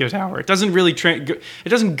grievance with Tokyo Tower. It doesn't really it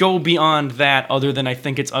doesn't go beyond that, other than I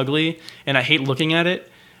think it's ugly and I hate looking at it.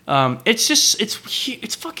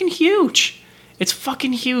 It's fucking huge. It's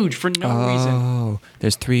fucking huge for no reason. Oh,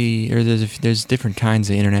 there's different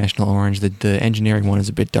kinds of international orange. The engineering one is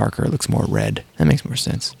a bit darker. It looks more red. That makes more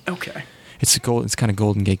sense. Okay. It's It's kind of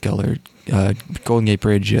Golden Gate color, Golden Gate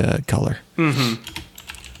Bridge color. Mm-hmm.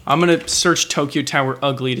 I'm gonna search Tokyo Tower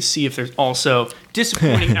ugly to see if there's also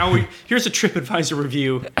disappointing. Here's a TripAdvisor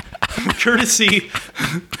review, courtesy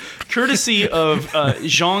of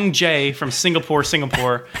Zhang Jie from Singapore.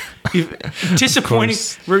 Disappointing.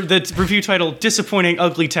 The review title: "Disappointing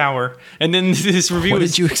Ugly Tower," and then this review. What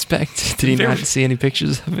did you expect? Did he not see any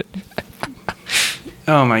pictures of it?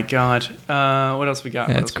 Oh my god! What else we got?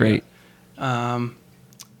 That's great.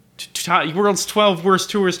 World's 12 worst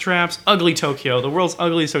tourist traps. Ugly Tokyo. The world's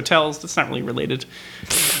ugliest hotels. That's not really related.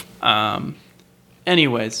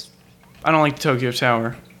 Anyways, I don't like the Tokyo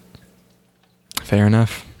Tower. Fair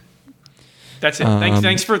enough. That's it.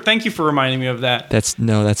 Thank you for reminding me of that. That's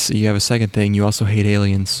you have a second thing. You also hate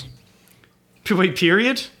aliens. Wait,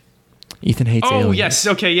 period? Ethan hates aliens. Oh, yes.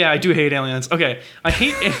 Okay, yeah, I do hate aliens. Okay. I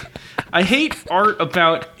hate art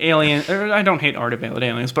about aliens. I don't hate art about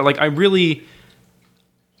aliens, but, like, I really...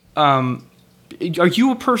 are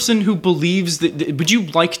you a person who believes that... Would you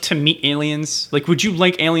like to meet aliens? Like, would you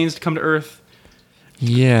like aliens to come to Earth?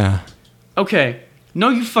 Yeah. Okay. No,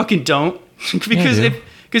 you fucking don't. Because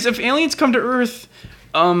if aliens come to Earth...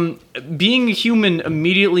 being a human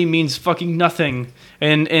immediately means fucking nothing,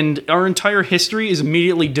 and our entire history is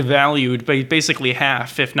immediately devalued by basically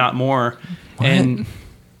half, if not more. What? And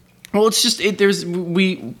well, it's just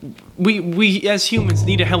we as humans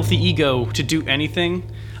need a healthy ego to do anything.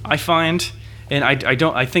 I find, and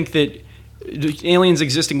I think that aliens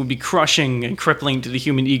existing would be crushing and crippling to the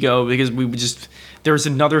human ego, because we would just... There's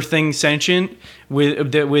another thing sentient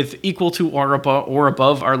with equal to or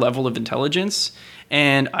above our level of intelligence.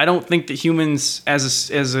 And I don't think that humans as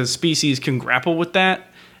a species can grapple with that.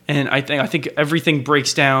 And I think everything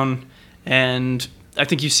breaks down, and I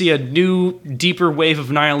think you see a new, deeper wave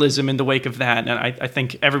of nihilism in the wake of that. And I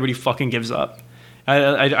think everybody fucking gives up.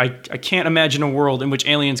 I can't imagine a world in which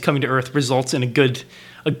aliens coming to Earth results in a good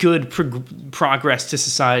progress to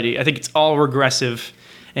society. I think it's all regressive,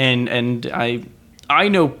 and I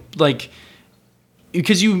know, like,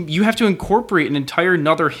 because you have to incorporate an entire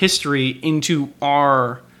another history into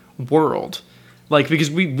our world, like, because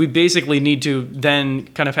we basically need to then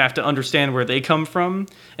kind of have to understand where they come from,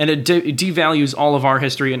 and it devalues all of our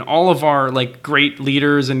history and all of our, like, great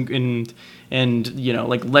leaders and and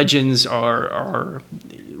like legends are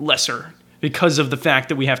lesser because of the fact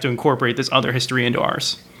that we have to incorporate this other history into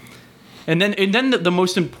ours. And then the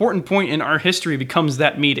most important point in our history becomes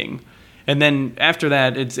that meeting. And then after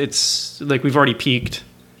that, it's like we've already peaked.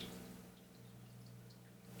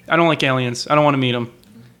 I don't like aliens. I don't want to meet them.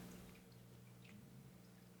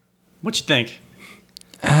 What you think?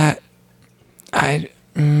 I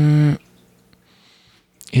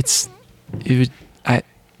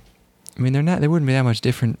mean, they wouldn't be that much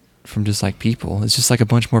different from just like people. It's just like a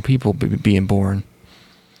bunch more people being born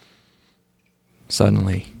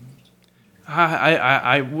suddenly.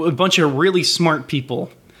 A bunch of really smart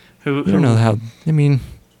people who I don't know how. I mean,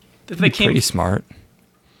 they came pretty smart.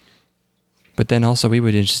 But then also we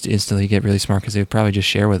would just instantly get really smart because they would probably just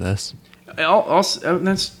share with us. Also,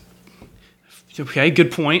 that's okay.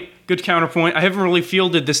 Good point. Good counterpoint. I haven't really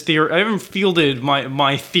fielded this theory. I haven't fielded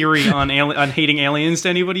my theory on hating aliens to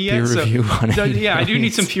anybody yet. Peer review on aliens. I do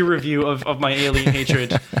need some peer review of my alien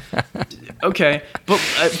hatred. Okay, but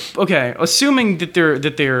okay. Assuming that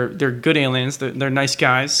they're good aliens, they're nice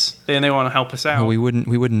guys, and they want to help us out. Well, we wouldn't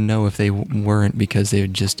know if they weren't because they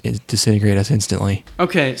would just disintegrate us instantly.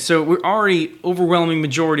 Okay, so we're already overwhelming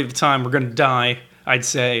majority of the time we're gonna die, I'd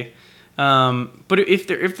say. But if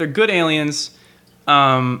they're good aliens,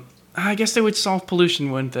 I guess they would solve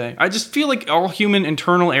pollution, wouldn't they? I just feel like all human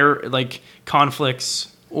internal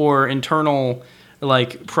conflicts or internal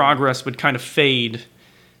progress would kind of fade.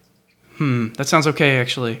 That sounds okay,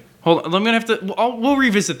 actually. Hold on, I'm gonna have to. We'll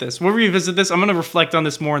revisit this. I'm gonna reflect on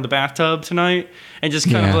this more in the bathtub tonight, and just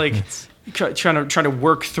kind of trying to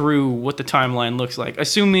work through what the timeline looks like.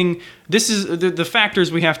 Assuming this is the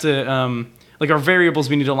factors we have to our variables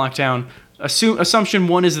we need to lock down. Assumption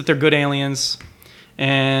 1 is that they're good aliens,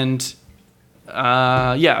 and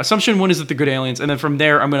assumption 1 is that they're good aliens, and then from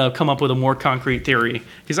there I'm gonna come up with a more concrete theory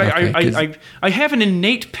because I have an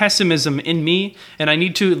innate pessimism in me, and I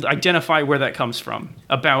need to identify where that comes from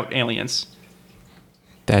about aliens.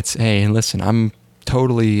 And listen, I'm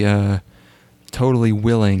totally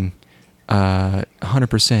willing,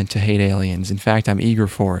 100% to hate aliens. In fact, I'm eager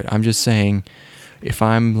for it. I'm just saying, if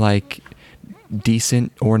I'm like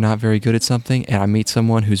decent or not very good at something, and I meet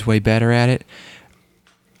someone who's way better at it,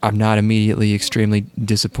 I'm not immediately extremely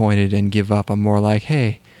disappointed and give up. I'm more like,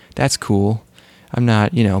 hey, that's cool. I'm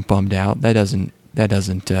not, bummed out. That doesn't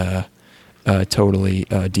totally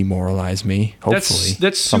demoralize me. Hopefully,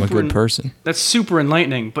 that's I'm a good person. That's super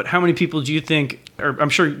enlightening. But how many people do you think? Or I'm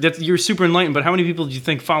sure that you're super enlightened. But how many people do you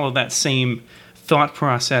think follow that same thought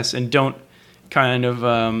process and don't kind of?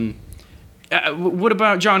 What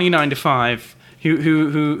about Johnny 9 to 5,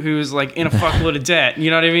 who's like in a fuckload of debt? You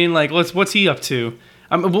know what I mean? Like, what's he up to?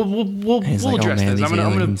 We'll address this. I'm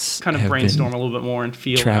gonna kind of brainstorm a little bit more and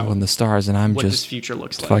feel traveling the stars, and I'm what just this future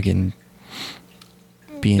looks like. Fucking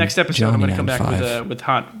being next episode. Johnny I'm gonna come back 95.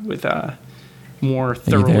 with more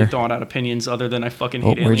thoroughly thought out opinions other than I fucking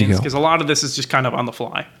hate aliens, because a lot of this is just kind of on the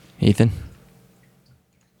fly. Ethan,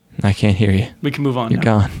 I can't hear you. We can move on. You're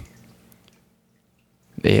gone.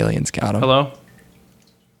 The aliens got him. Hello.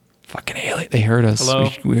 Fucking alien! They heard us. Hello.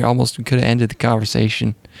 We could have ended the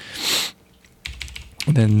conversation.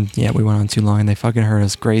 And then, we went on too long, and they fucking heard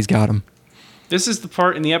us. Gray's got him. This is the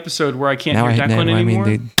part in the episode where I can't hear Declan anymore. I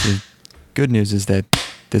mean, the good news is that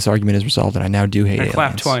this argument is resolved, and I now do hate aliens. I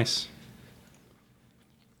clapped twice.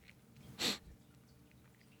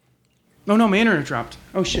 Oh no, my internet dropped.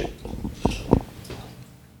 Oh shit.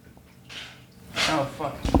 Oh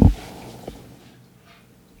fuck.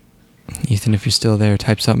 Ethan, if you're still there,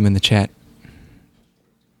 type something in the chat.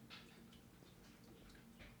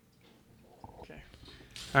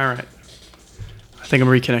 All right. I think I'm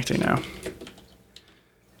reconnecting now.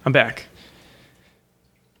 I'm back.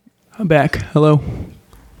 Hello.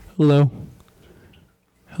 Hello.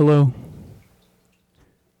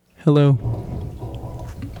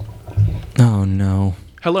 Oh, no.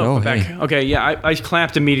 Hello, I'm back. Hey. Okay, yeah, I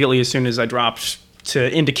clapped immediately as soon as I dropped to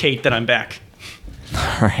indicate that I'm back.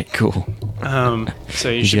 All right, cool. So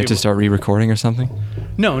you Did you have to start re-recording or something?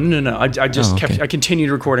 No. I just I continued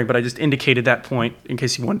recording, but I just indicated that point in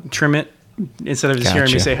case you want to trim it instead of just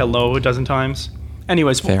hearing me say hello a dozen times.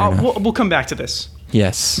 Anyways, we'll come back to this.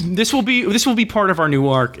 Yes. This will be part of our new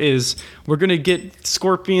arc. Is we're gonna get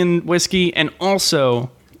Scorpion whiskey, and also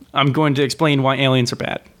I'm going to explain why aliens are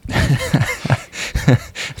bad.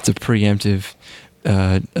 It's a preemptive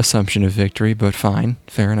assumption of victory, but fine,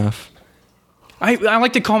 fair enough. I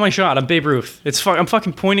like to call my shot. I'm Babe Ruth. I'm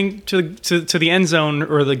fucking pointing to the end zone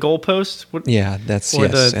or the goalpost. Yeah,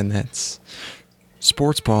 and that's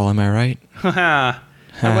sports ball. Am I right? I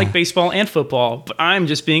like baseball and football, but I'm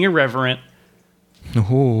just being irreverent.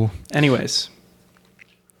 Oh. Anyways,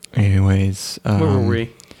 where were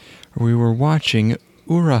we? We were watching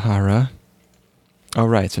URAHARA. All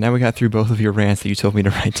right, so now we got through both of your rants that you told me to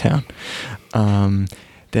write down.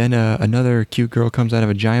 Then another cute girl comes out of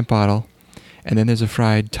a giant bottle, and then there's a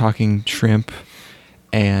fried talking shrimp,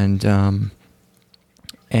 and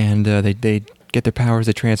they get their powers,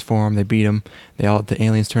 they transform, they beat them, the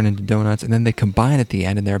aliens turn into donuts, and then they combine at the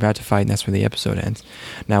end, and they're about to fight, and that's where the episode ends.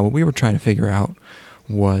 Now, what we were trying to figure out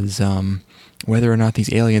was whether or not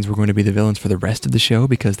these aliens were going to be the villains for the rest of the show,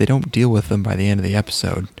 because they don't deal with them by the end of the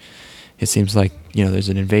episode. It seems like, there's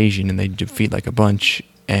an invasion, and they defeat like a bunch,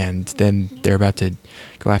 and then they're about to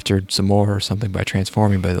go after some more or something by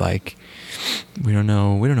transforming, but like, we don't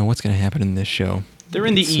know what's going to happen in this show. They're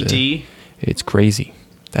in the ED. It's crazy.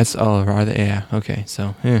 That's all. Are they? Yeah. Okay.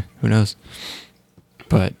 So, who knows?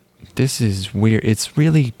 But this is weird. It's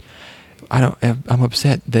really, I'm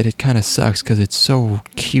upset that it kind of sucks because it's so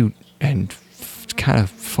cute and kind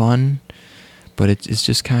of fun, but it's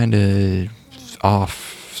just kind of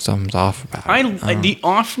off. Something's off about it. The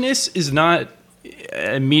offness is not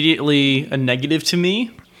immediately a negative to me.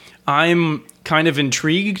 I'm kind of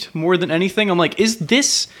intrigued more than anything. I'm like, is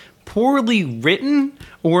this poorly written,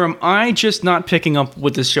 or am I just not picking up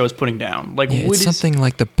what this show is putting down? Like, it's something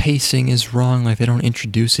like the pacing is wrong. Like, they don't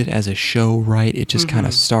introduce it as a show right. It just kind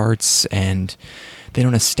of starts, and they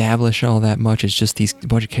don't establish all that much. It's just these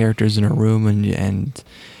bunch of characters in a room, and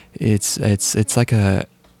it's like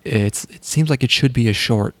it seems like it should be a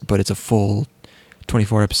short, but it's a full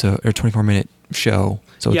 24-minute show.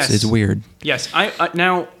 So it's weird. Yes.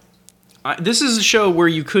 Now, this is a show where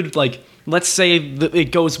you could, like, let's say that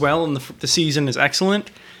it goes well and the season is excellent.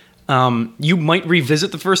 You might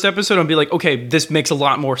revisit the first episode and be like, okay, this makes a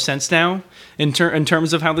lot more sense now in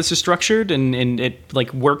terms of how this is structured, and it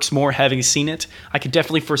like works more having seen it. I could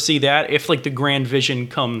definitely foresee that if like the grand vision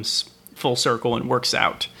comes full circle and works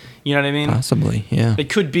out. You know what I mean? Possibly, yeah.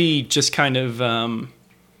 It could be just kind of a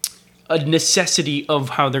necessity of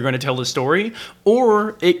how they're going to tell the story,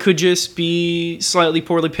 or it could just be slightly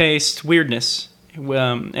poorly paced weirdness,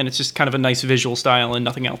 and it's just kind of a nice visual style and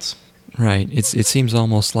nothing else. Right. It seems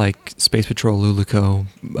almost like Space Patrol Luluco,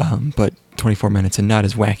 but 24 minutes and not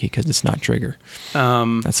as wacky because it's not Trigger.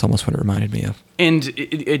 That's almost what it reminded me of. And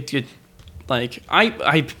it like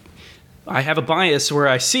I have a bias where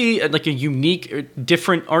I see like a unique,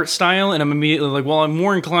 different art style, and I'm immediately like, well, I'm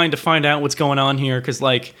more inclined to find out what's going on here because,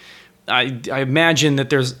 like, I imagine that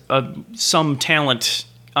there's some talent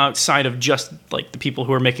outside of just like the people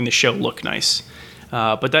who are making the show look nice.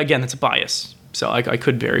 But again, that's a bias, so I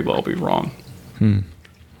could very well be wrong.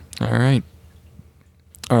 All right.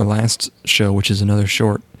 Our last show, which is another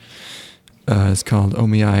short, is called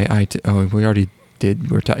Omiai Aite. Oh, we already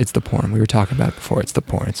did. It's the porn. We were talking about it before. It's the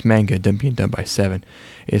porn. It's manga being done by Seven.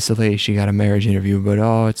 It's the lady. She got a marriage interview, but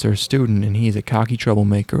it's her student, and he's a cocky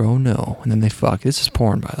troublemaker. Oh no! And then they fuck. This is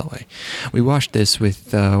porn, by the way. We watched this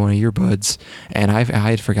with one of your buds, and I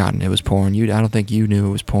had forgotten it was porn. I don't think you knew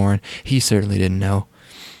it was porn. He certainly didn't know.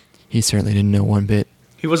 He certainly didn't know one bit.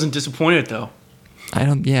 He wasn't disappointed though.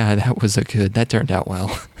 Yeah, that turned out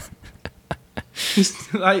well.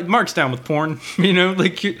 Mark's down with porn,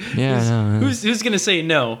 like who's gonna say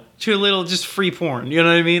no to a little just free porn? You know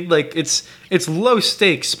what I mean? Like it's low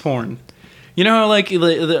stakes porn. You know how like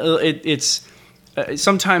it's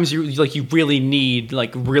sometimes you really need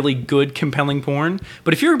like really good compelling porn,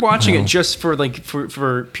 but if you're watching it just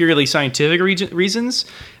for purely scientific reasons,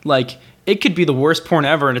 like it could be the worst porn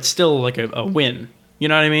ever and it's still like a win. You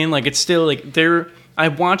know what I mean? Like it's still like I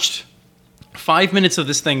watched 5 minutes of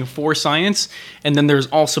this thing for science, and then there's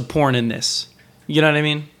also porn in this. You know what I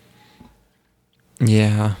mean?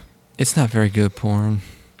 Yeah. It's not very good porn.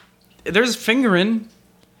 There's fingering.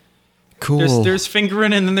 Cool. There's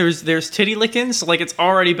fingering, and then there's titty licking. So, like, it's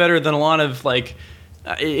already better than a lot of, like...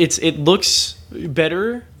 It looks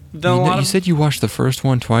better than a lot of... You said you watched the first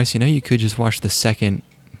one twice. You could just watch the second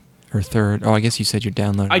or third. Oh, I guess you said you're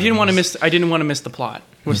downloading. I didn't want to miss the plot.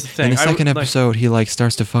 Was the thing. In the second episode, he like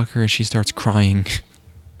starts to fuck her and she starts crying.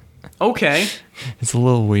 Okay. It's a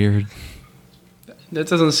little weird. That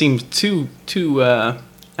doesn't seem too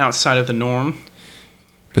outside of the norm.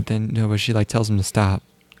 But she like tells him to stop.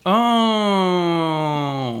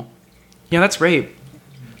 Oh. Yeah, that's rape.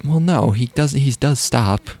 Well, no, he does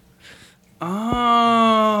stop.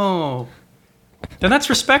 Oh. Then that's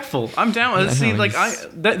respectful. I'm down.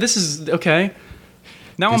 This is okay.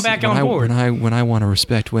 Now I'm back on board. When I want to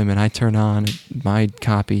respect women, I turn on my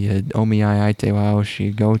copy of Omiai Aite wa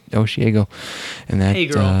Oshiego, and that. Hey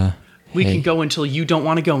girl, we can go until you don't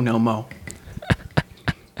want to go no mo.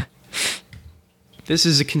 This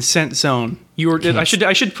is a consent zone. I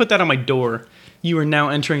should put that on my door. You are now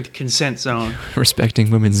entering the consent zone.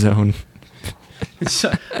 Respecting women's zone.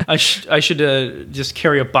 So I should just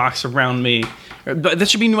carry a box around me. But that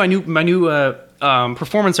should be my new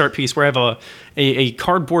performance art piece where I have a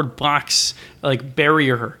cardboard box like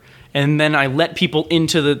barrier, and then I let people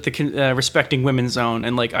into the respecting women's zone,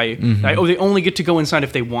 and like they only get to go inside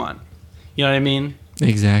if they want. You know what I mean?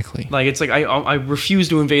 Exactly. Like it's like I refuse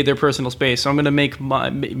to invade their personal space, so I'm gonna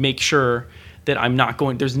make sure that I'm not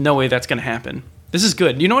going. There's no way that's gonna happen. This is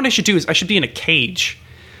good. You know what I should do is I should be in a cage.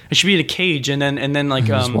 I should be in a cage and then like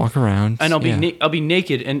just walk around and I'll be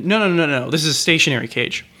naked and no. This is a stationary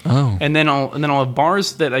cage. Oh. And then I'll have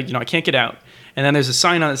bars that I can't get out. And then there's a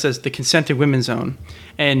sign on it that says the consented women's zone.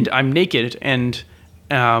 And I'm naked and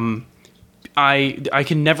I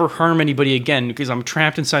can never harm anybody again because I'm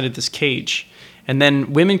trapped inside of this cage. And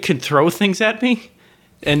then women can throw things at me.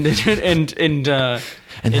 And then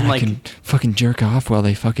I can fucking jerk off while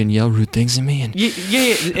they fucking yell rude things at me. And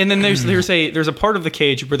yeah. And then there's a part of the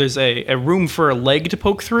cage where there's a room for a leg to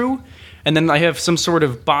poke through, and then I have some sort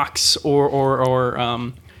of box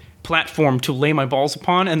or platform to lay my balls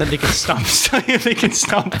upon, and then they can stomp. They can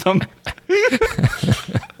stomp them.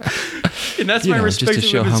 And that's my respect just to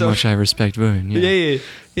show how much I respect women. Yeah.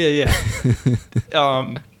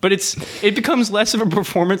 But it becomes less of a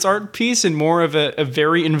performance art piece and more of a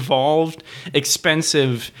very involved,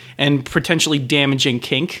 expensive, and potentially damaging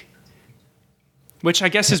kink. Which I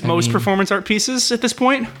guess is most performance art pieces at this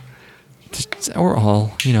point. Or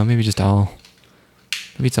all, maybe just all.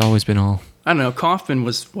 Maybe it's always been all. I don't know. Kaufman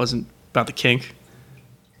wasn't about the kink.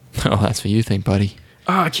 Oh, that's what you think, buddy.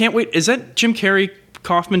 Oh, I can't wait. Is that Jim Carrey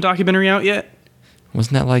Kaufman documentary out yet?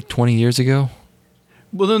 Wasn't that like 20 years ago?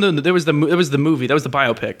 Well, no. There was the movie. That was the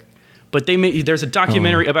biopic. But there's a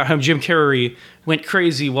documentary about how Jim Carrey went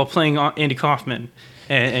crazy while playing Andy Kaufman,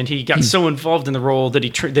 and he got so involved in the role that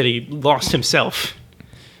he lost himself.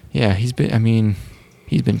 Yeah, he's been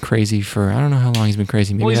crazy for I don't know how long he's been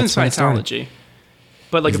crazy. Maybe he's in that's when it started. Scientology.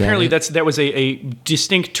 But like apparently that was a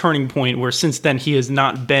distinct turning point where since then he has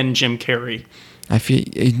not been Jim Carrey. I feel.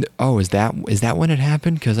 Oh, is that when it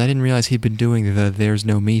happened? Because I didn't realize he'd been doing the "There's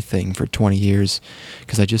No Me" thing for 20 years.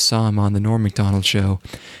 Because I just saw him on the Norm Macdonald show,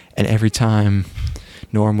 and every time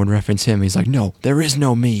Norm would reference him, he's like, "No, there is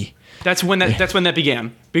no me." That's when that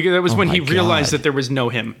began. Because that was when he realized that there was no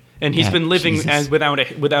him, and he's been living as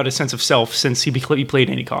without a sense of self since he played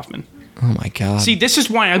Andy Kaufman. Oh my god! See, this is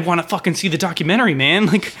why I want to fucking see the documentary, man.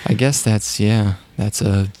 Like, I guess that's a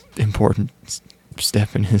important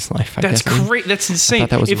step in his life. That's great. That's insane. I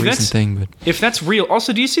thought that was a recent thing, but if that's real,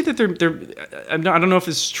 also, do you see that they're? I don't know if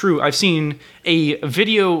this is true. I've seen a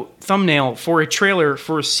video thumbnail for a trailer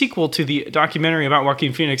for a sequel to the documentary about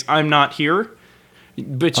Joaquin Phoenix. I'm Not Here,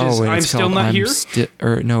 which is I'm Still Not Here.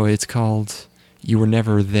 No, it's called You Were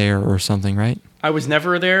Never There or something, right? I was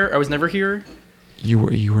never there. I was never here.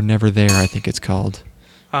 You were never there. I think it's called.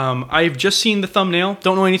 I've just seen the thumbnail.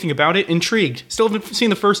 Don't know anything about it. Intrigued. Still haven't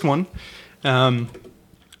seen the first one. I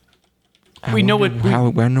wonder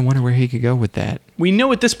where he could go with that. We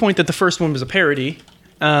know at this point that the first one was a parody.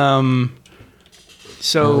 Performance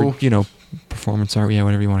art,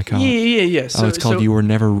 whatever you want to call it. Yeah. So it's called You Were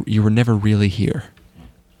Never Really Here.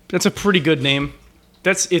 That's a pretty good name.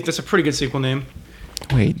 That's a pretty good sequel name.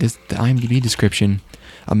 Wait, the IMDb description.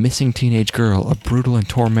 A missing teenage girl, a brutal and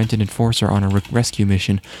tormented enforcer on a rescue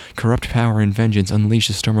mission, corrupt power and vengeance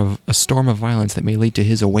unleash a storm of violence that may lead to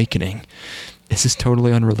his awakening. Is this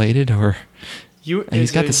totally unrelated, or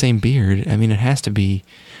he's got the same beard? I mean, it has to be.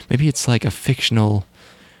 Maybe it's like a fictional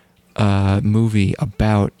movie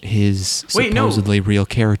about his supposedly real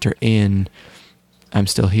character in I'm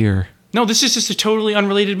Still Here. No, this is just a totally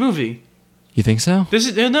unrelated movie. You think so?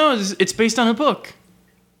 It's based on a book.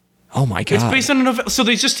 Oh my god! It's based on a novel. So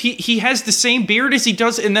he has the same beard as he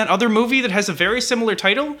does in that other movie that has a very similar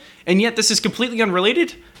title, and yet this is completely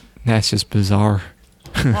unrelated. That's just bizarre.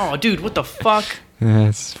 Oh, dude, what the fuck?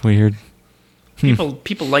 That's weird.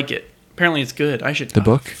 People like it. Apparently, it's good. I should. The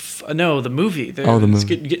book? No, the movie. The movie. It's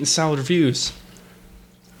getting solid reviews.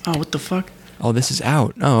 Oh, what the fuck? Oh, this is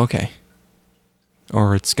out. Oh, okay.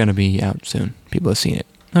 Or it's gonna be out soon. People have seen it.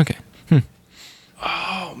 Okay.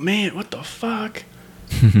 Oh man, what the fuck?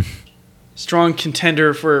 Strong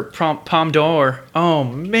contender for Palme d'Or. Oh,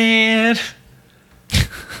 man.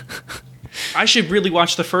 I should really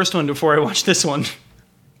watch the first one before I watch this one.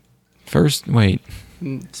 First? Wait.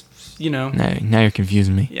 Now you're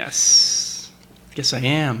confusing me. Yes. Yes, I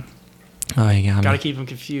am. Oh, you got me. Gotta keep him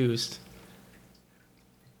confused.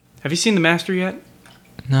 Have you seen The Master yet?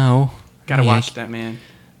 No. Gotta watch that, man.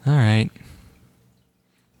 All right.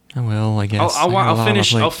 Well, I guess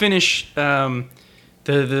I'll finish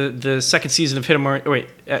the second season of Hitamari. Wait,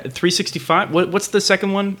 365. What's the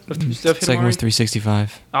second one of Hitamari? Second one's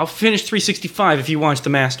 365. I'll finish 365 if you watch the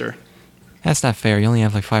Master. That's not fair. You only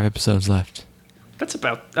have like 5 episodes left. That's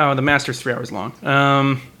about. Oh, the Master's 3 hours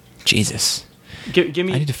long. Jesus. Give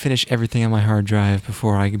me. I need to finish everything on my hard drive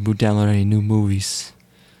before I can download any new movies.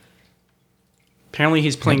 Apparently,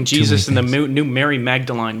 he's playing Jesus in the new Mary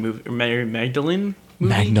Magdalene movie. Mary Magdalene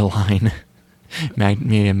movie? Magdalene.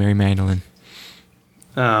 Mary Magdalene.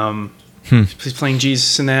 He's playing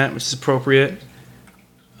Jesus in that, which is appropriate.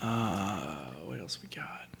 What else we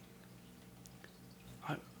got?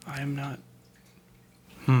 I am not.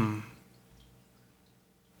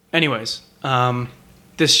 Anyways, that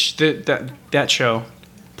show,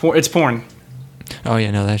 it's porn. Oh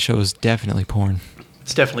yeah, no, that show is definitely porn.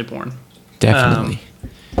 It's definitely porn. Definitely.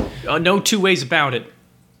 No two ways about it.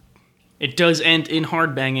 It does end in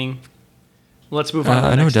hard banging. Let's move on. To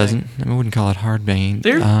the no, next it doesn't. thing. I wouldn't call it hard banging.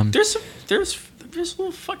 There's a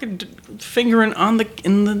little fucking fingering on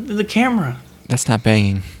the camera. That's not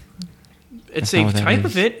banging. It's a type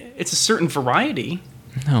of it. It's a certain variety.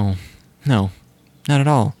 No, not at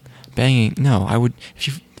all. Banging. No, I would.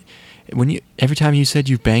 Every time you said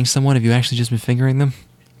you've banged someone, have you actually just been fingering them?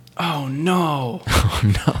 Oh no. Oh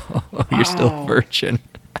no. You're still a virgin.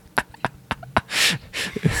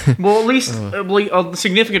 Well, at least a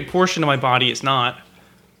significant portion of my body is not.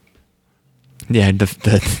 Yeah,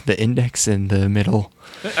 the index and the middle.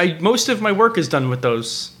 Most of my work is done with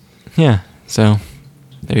those. Yeah, so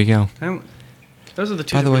there you go. Those are the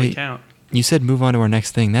two By the that really way, count. You said move on to our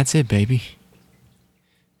next thing. That's it, baby.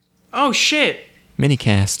 Oh shit!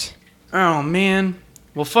 Minicast. Oh man.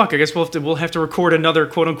 Well, fuck. I guess we'll have to record another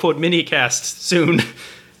quote unquote minicast soon.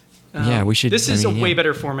 Yeah, we should. This is a way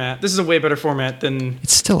better format. This is a way better format than.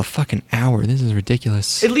 It's still a fucking hour. This is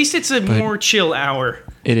ridiculous. At least it's a more chill hour.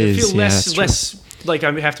 It is. I feel less like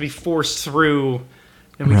I have to be forced through,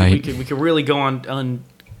 and we could really go on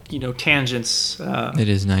tangents. It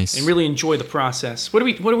is nice. And really enjoy the process. What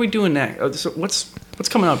are we doing next? So what's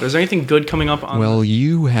coming up? Is there anything good coming up? Well,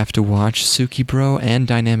 you have to watch Tsuki Bro and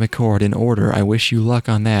Dynamic Chord in order. I wish you luck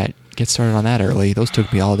on that. Get started on that early. Those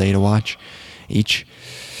took me all day to watch each.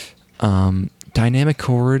 Dynamic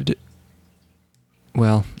Chord,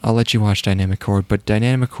 well, I'll let you watch Dynamic Chord, but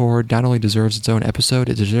Dynamic Chord not only deserves its own episode,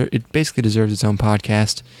 it basically deserves its own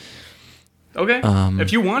podcast. Okay.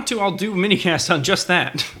 If you want to, I'll do a minicast on just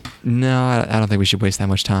that. No, I don't think we should waste that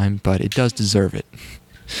much time, but it does deserve it.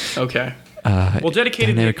 Okay. We'll dedicate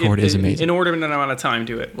Dynamic Chord is amazing. In order and amount of time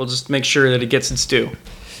to it. We'll just make sure that it gets its due.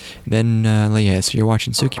 Then, so you're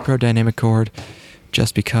watching Tsuki Pro Dynamic Chord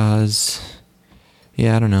just because...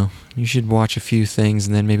 Yeah, I don't know. You should watch a few things,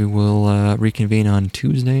 and then maybe we'll reconvene on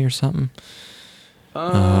Tuesday or something.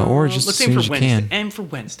 Or just as soon as you can. Aim for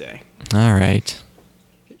Wednesday. All right.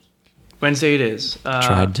 Wednesday it is.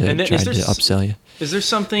 Tried to upsell you. Is there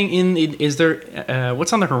something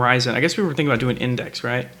what's on the horizon? I guess we were thinking about doing Index,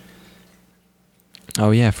 right?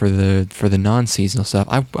 Oh yeah, for the non-seasonal stuff.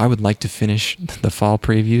 I would like to finish the fall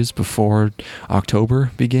previews before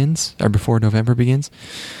October begins, or before November begins.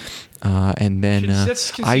 And then that's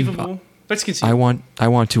conceivable. That's conceivable. I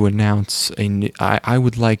want to announce I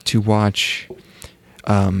would like to watch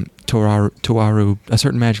Toaru, a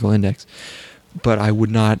certain magical index, but I would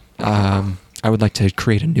not. I would like to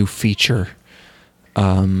create a new feature.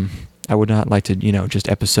 I would not like to just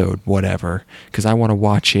episode whatever, because I want to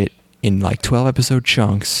watch it in like 12 episode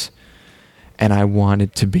chunks, and I want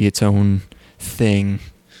it to be its own thing.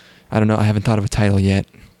 I don't know. I haven't thought of a title yet.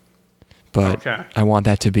 But okay. I want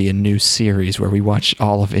that to be a new series where we watch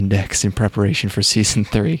all of Index in preparation for season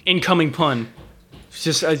 3. Incoming pun.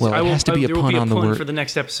 Just it has to be a pun on the word for the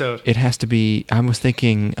next episode. It has to be. I was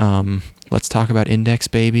thinking, let's talk about Index,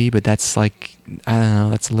 baby, but that's like, I don't know.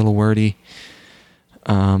 That's a little wordy.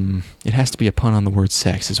 It has to be a pun on the word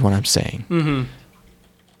sex, is what I'm saying. Mm-hmm.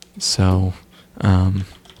 So,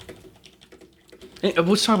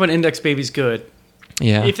 let's talk about Index, baby's good.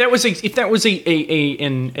 Yeah. If that was a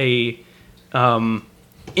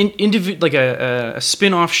like a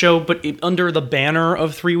spin-off show, but under the banner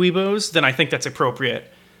of Three Weebos, then I think that's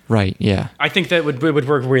appropriate. Right. Yeah. I think that would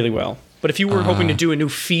work really well. But if you were hoping to do a new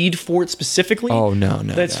feed for it specifically,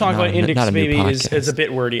 let's talk about Index Baby is a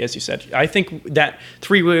bit wordy, as you said. I think that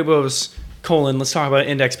Three Weebos : let's talk about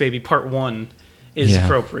Index Baby Part 1 is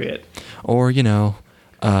appropriate. Or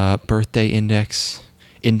birthday index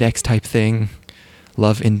type thing.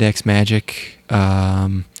 Love index magic.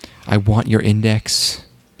 I want your index.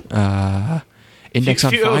 Index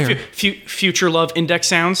on fire. Future love index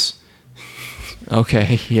sounds.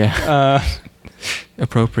 Okay, yeah.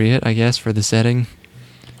 appropriate, I guess, for the setting.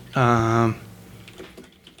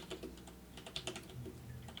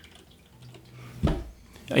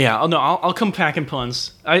 Yeah, I'll come packing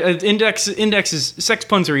puns. Index is sex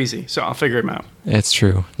puns are easy, so I'll figure them out. That's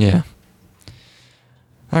true. Yeah.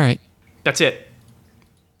 All right. That's it.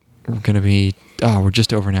 We're gonna be. Oh, we're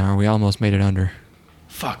just over an hour. We almost made it under.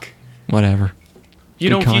 Fuck. Whatever.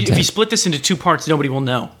 If you split this into 2 parts, nobody will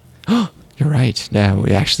know. You're right. No,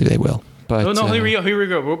 they will. But no. Here we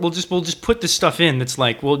go. We'll just put this stuff in. That's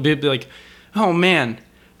like we'll be like, oh man,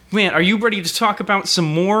 are you ready to talk about some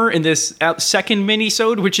more in this second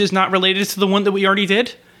mini-sode, which is not related to the one that we already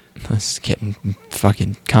did? This is getting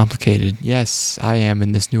fucking complicated. Yes, I am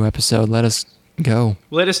in this new episode. Let us go.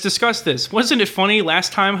 Let us discuss this. Wasn't it funny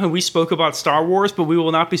last time how we spoke about Star Wars, but we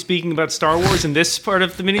will not be speaking about Star Wars in this part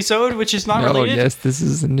of the mini-sode, which is not related? Yes, this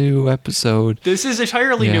is a new episode. This is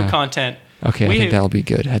entirely new content. Okay, I think that'll be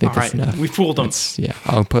good. I think that's enough. We fooled them. Yeah,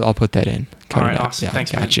 I'll put that in. All right, awesome. Yeah,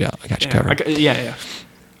 Thanks, I got you covered. Yeah.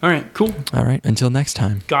 All right, cool. All right, until next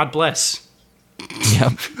time. God bless.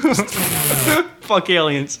 Yep. Fuck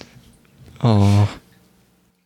aliens. Oh.